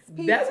silence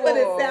people. That's what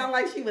it sounded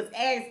like she was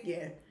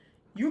asking.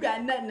 You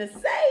got nothing to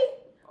say?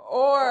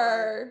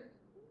 Or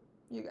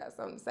you got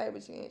something to say,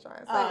 but you ain't trying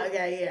to say it. Oh,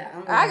 okay,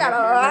 yeah. I got a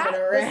lot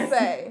to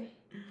say,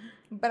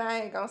 but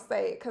I ain't going to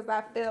say it because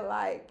I feel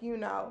like, you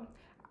know,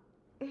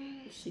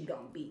 she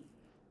gonna be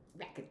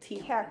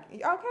racketeering.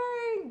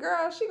 Okay,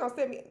 girl, she gonna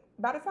send me.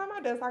 By the time I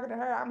done talking to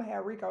her, I'm gonna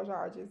have RICO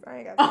charges. I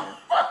ain't got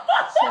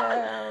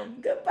time.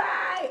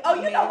 Goodbye. Oh,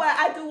 you know what?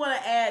 I do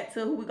want to add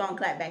to who we gonna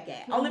clap back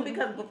at. Only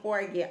because before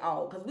I get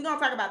old, because we gonna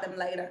talk about them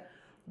later.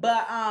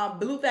 But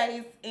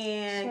Blueface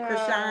and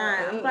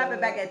Chrisean, I'm clapping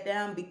back at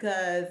them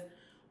because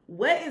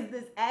what is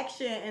this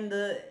action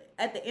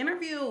at the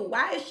interview?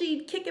 Why is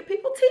she kicking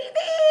people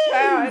TVs?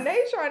 And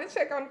they trying to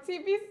check on the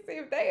TV to see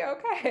if they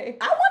okay.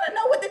 I want to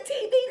know what the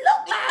TV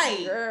look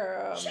like.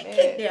 Girl, she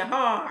kicked it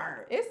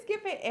hard. It's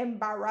giving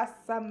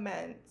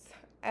embarrassment.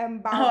 Oh,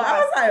 I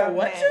was like,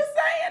 what you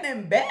saying?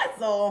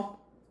 Embezzle?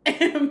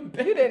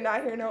 You did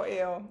not hear no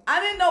L. I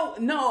didn't know.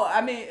 No,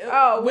 I mean,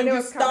 when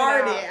you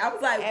started, I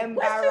was like,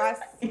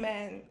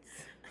 embarrassment.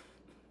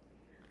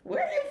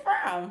 Where are you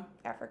from?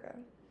 Africa.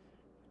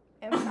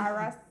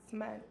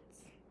 Embarrassment.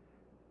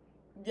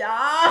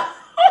 Yeah.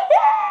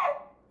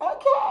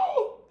 Okay.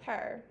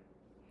 Her.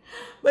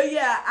 But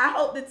yeah, I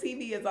hope the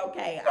TV is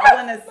okay. I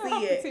want to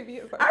see it.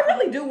 TV is okay. I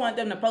really do want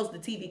them to post the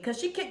TV because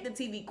she kicked the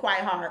TV quite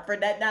hard for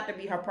that not to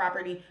be her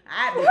property.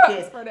 I'd be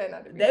pissed. For that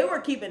not to be they were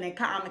keeping it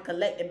calm and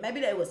collected.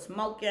 Maybe they were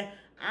smoking.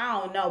 I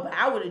don't know, but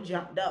I would have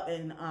jumped up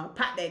and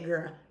popped that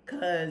girl.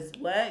 Cause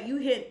what you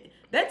hit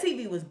that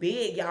TV was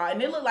big, y'all,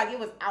 and it looked like it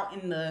was out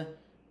in the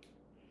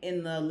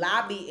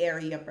lobby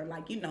area for,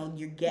 like, you know,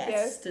 your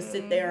guests to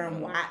sit there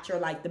and watch, or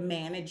like the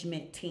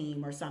management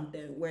team or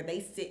something where they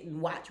sit and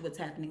watch what's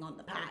happening on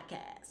the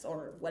podcast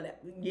or whatever.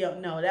 Yeah,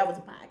 no, that was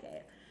a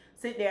podcast.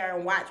 Sit there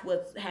and watch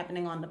what's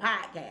happening on the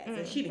podcast,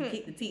 and she didn't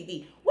kick the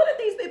TV. What if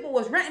these people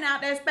was renting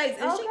out their space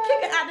and she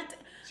kicking out the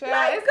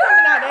like, it's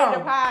coming out their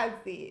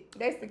deposit,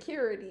 their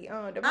security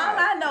deposit. All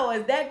I know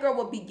is that girl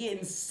would be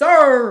getting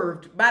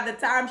served by the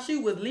time she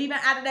was leaving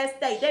out of that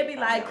state. They'd be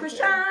like,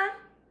 Chrisean,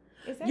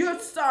 you're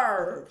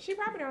served. She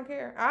probably don't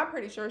care. I'm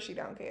pretty sure she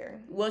don't care.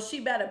 Well,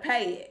 she better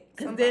pay it.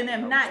 Because then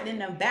if not, then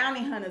the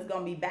bounty hunter's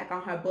going to be back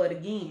on her butt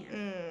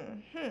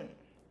again.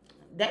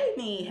 they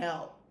need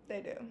help.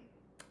 They do.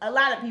 A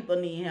lot of people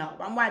need help.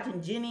 I'm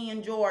watching Jenny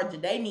and Georgia.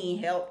 They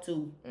need help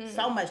too.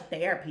 So much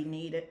therapy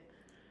needed.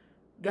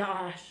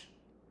 Gosh.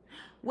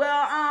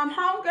 Well,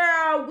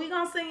 homegirl, we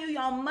gonna send you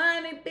your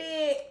money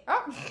bit.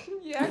 Oh,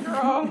 yeah,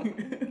 girl.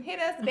 Hit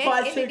us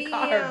back in the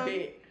DM.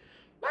 Bit.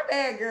 My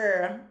bad,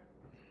 girl.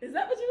 Is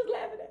that what you was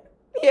laughing at?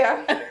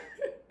 Yeah.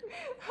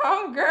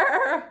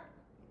 Homegirl.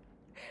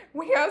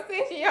 We gonna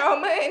send you your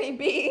money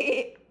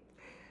bit.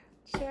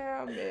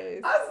 Child,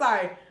 miss. I'm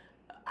sorry.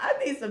 I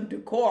need some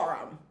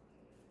decorum.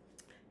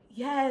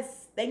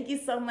 Yes, thank you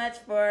so much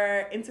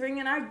for entering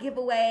in our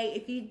giveaway.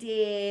 If you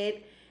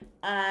did,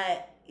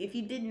 if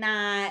you did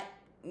not,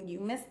 you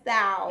missed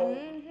out. On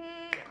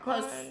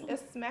the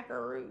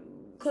smackaroo.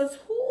 Cause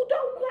who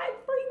don't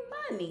like free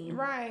money?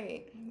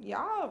 Right.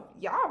 Y'all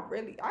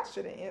really, I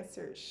should have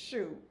answered.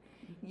 Shoot.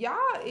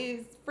 Y'all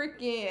is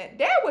freaking,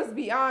 that was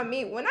beyond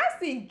me. When I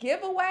see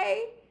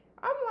giveaway,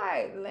 I'm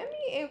like, let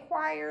me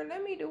inquire.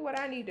 Let me do what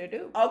I need to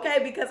do. Okay,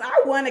 because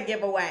I want to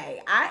give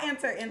away. I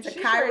entered into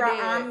Kyra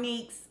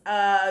Omnique's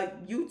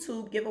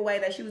YouTube giveaway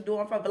that she was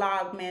doing for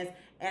Vlogmas,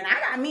 and I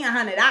got me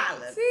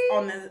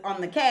 $100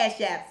 on the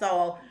Cash App.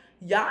 So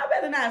y'all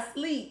better not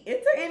sleep.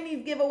 Enter in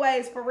these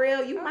giveaways for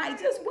real. You might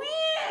just win.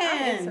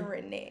 I'm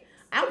entering next.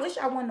 I wish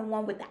I won the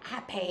one with the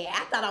iPad.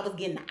 I thought I was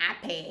getting the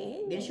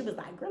iPad. Then she was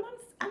like, girl,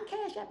 I'm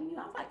Cash Apping you.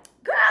 I was like,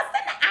 girl,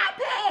 send the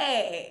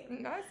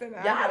iPad. No, I said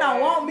Y'all don't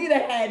want me to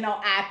have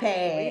no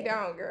iPad. We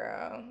don't,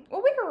 girl.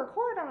 Well, we can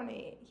record on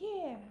it.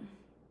 Yeah.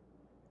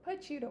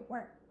 Put you to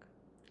work.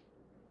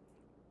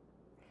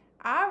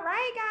 All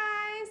right,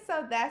 guys.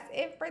 So that's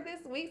it for this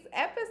week's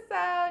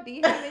episode. Do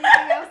you have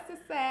anything else to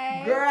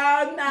say?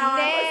 Girl, no. I'm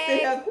going to sit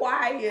here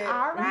quiet.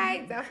 All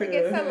right. Don't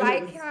forget to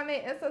like,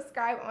 comment, and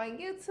subscribe on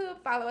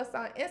YouTube. Follow us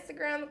on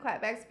Instagram. The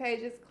Clapbacks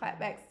page is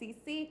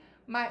ClapbacksCC.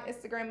 My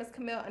Instagram is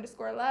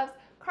Camille_loves.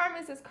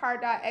 Carmen's is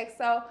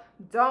car.xo.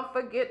 Don't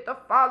forget to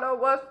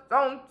follow us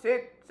on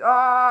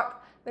TikTok.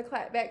 The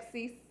Clapback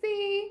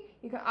CC.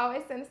 You can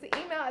always send us an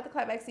email at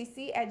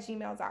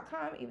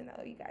theclapbackcc@gmail.com, even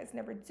though you guys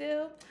never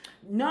do.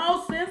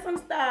 No, send some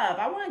stuff.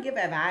 I want to give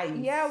advice.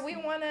 Yeah, we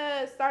want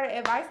to start an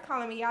advice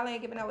column. Y'all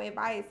ain't giving no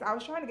advice. I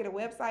was trying to get a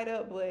website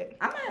up, but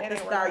I'm going to have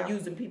to start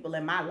using people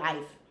in my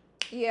life.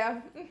 Yeah.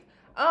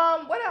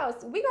 What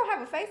else? We going to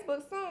have a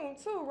Facebook soon,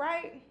 too,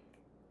 right?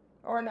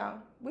 Or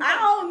no? I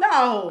don't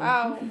know.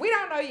 Oh, we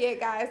don't know yet,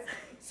 guys.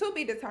 To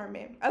be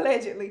determined,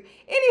 allegedly.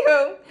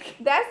 Anywho,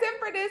 that's it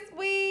for this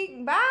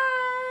week. Bye.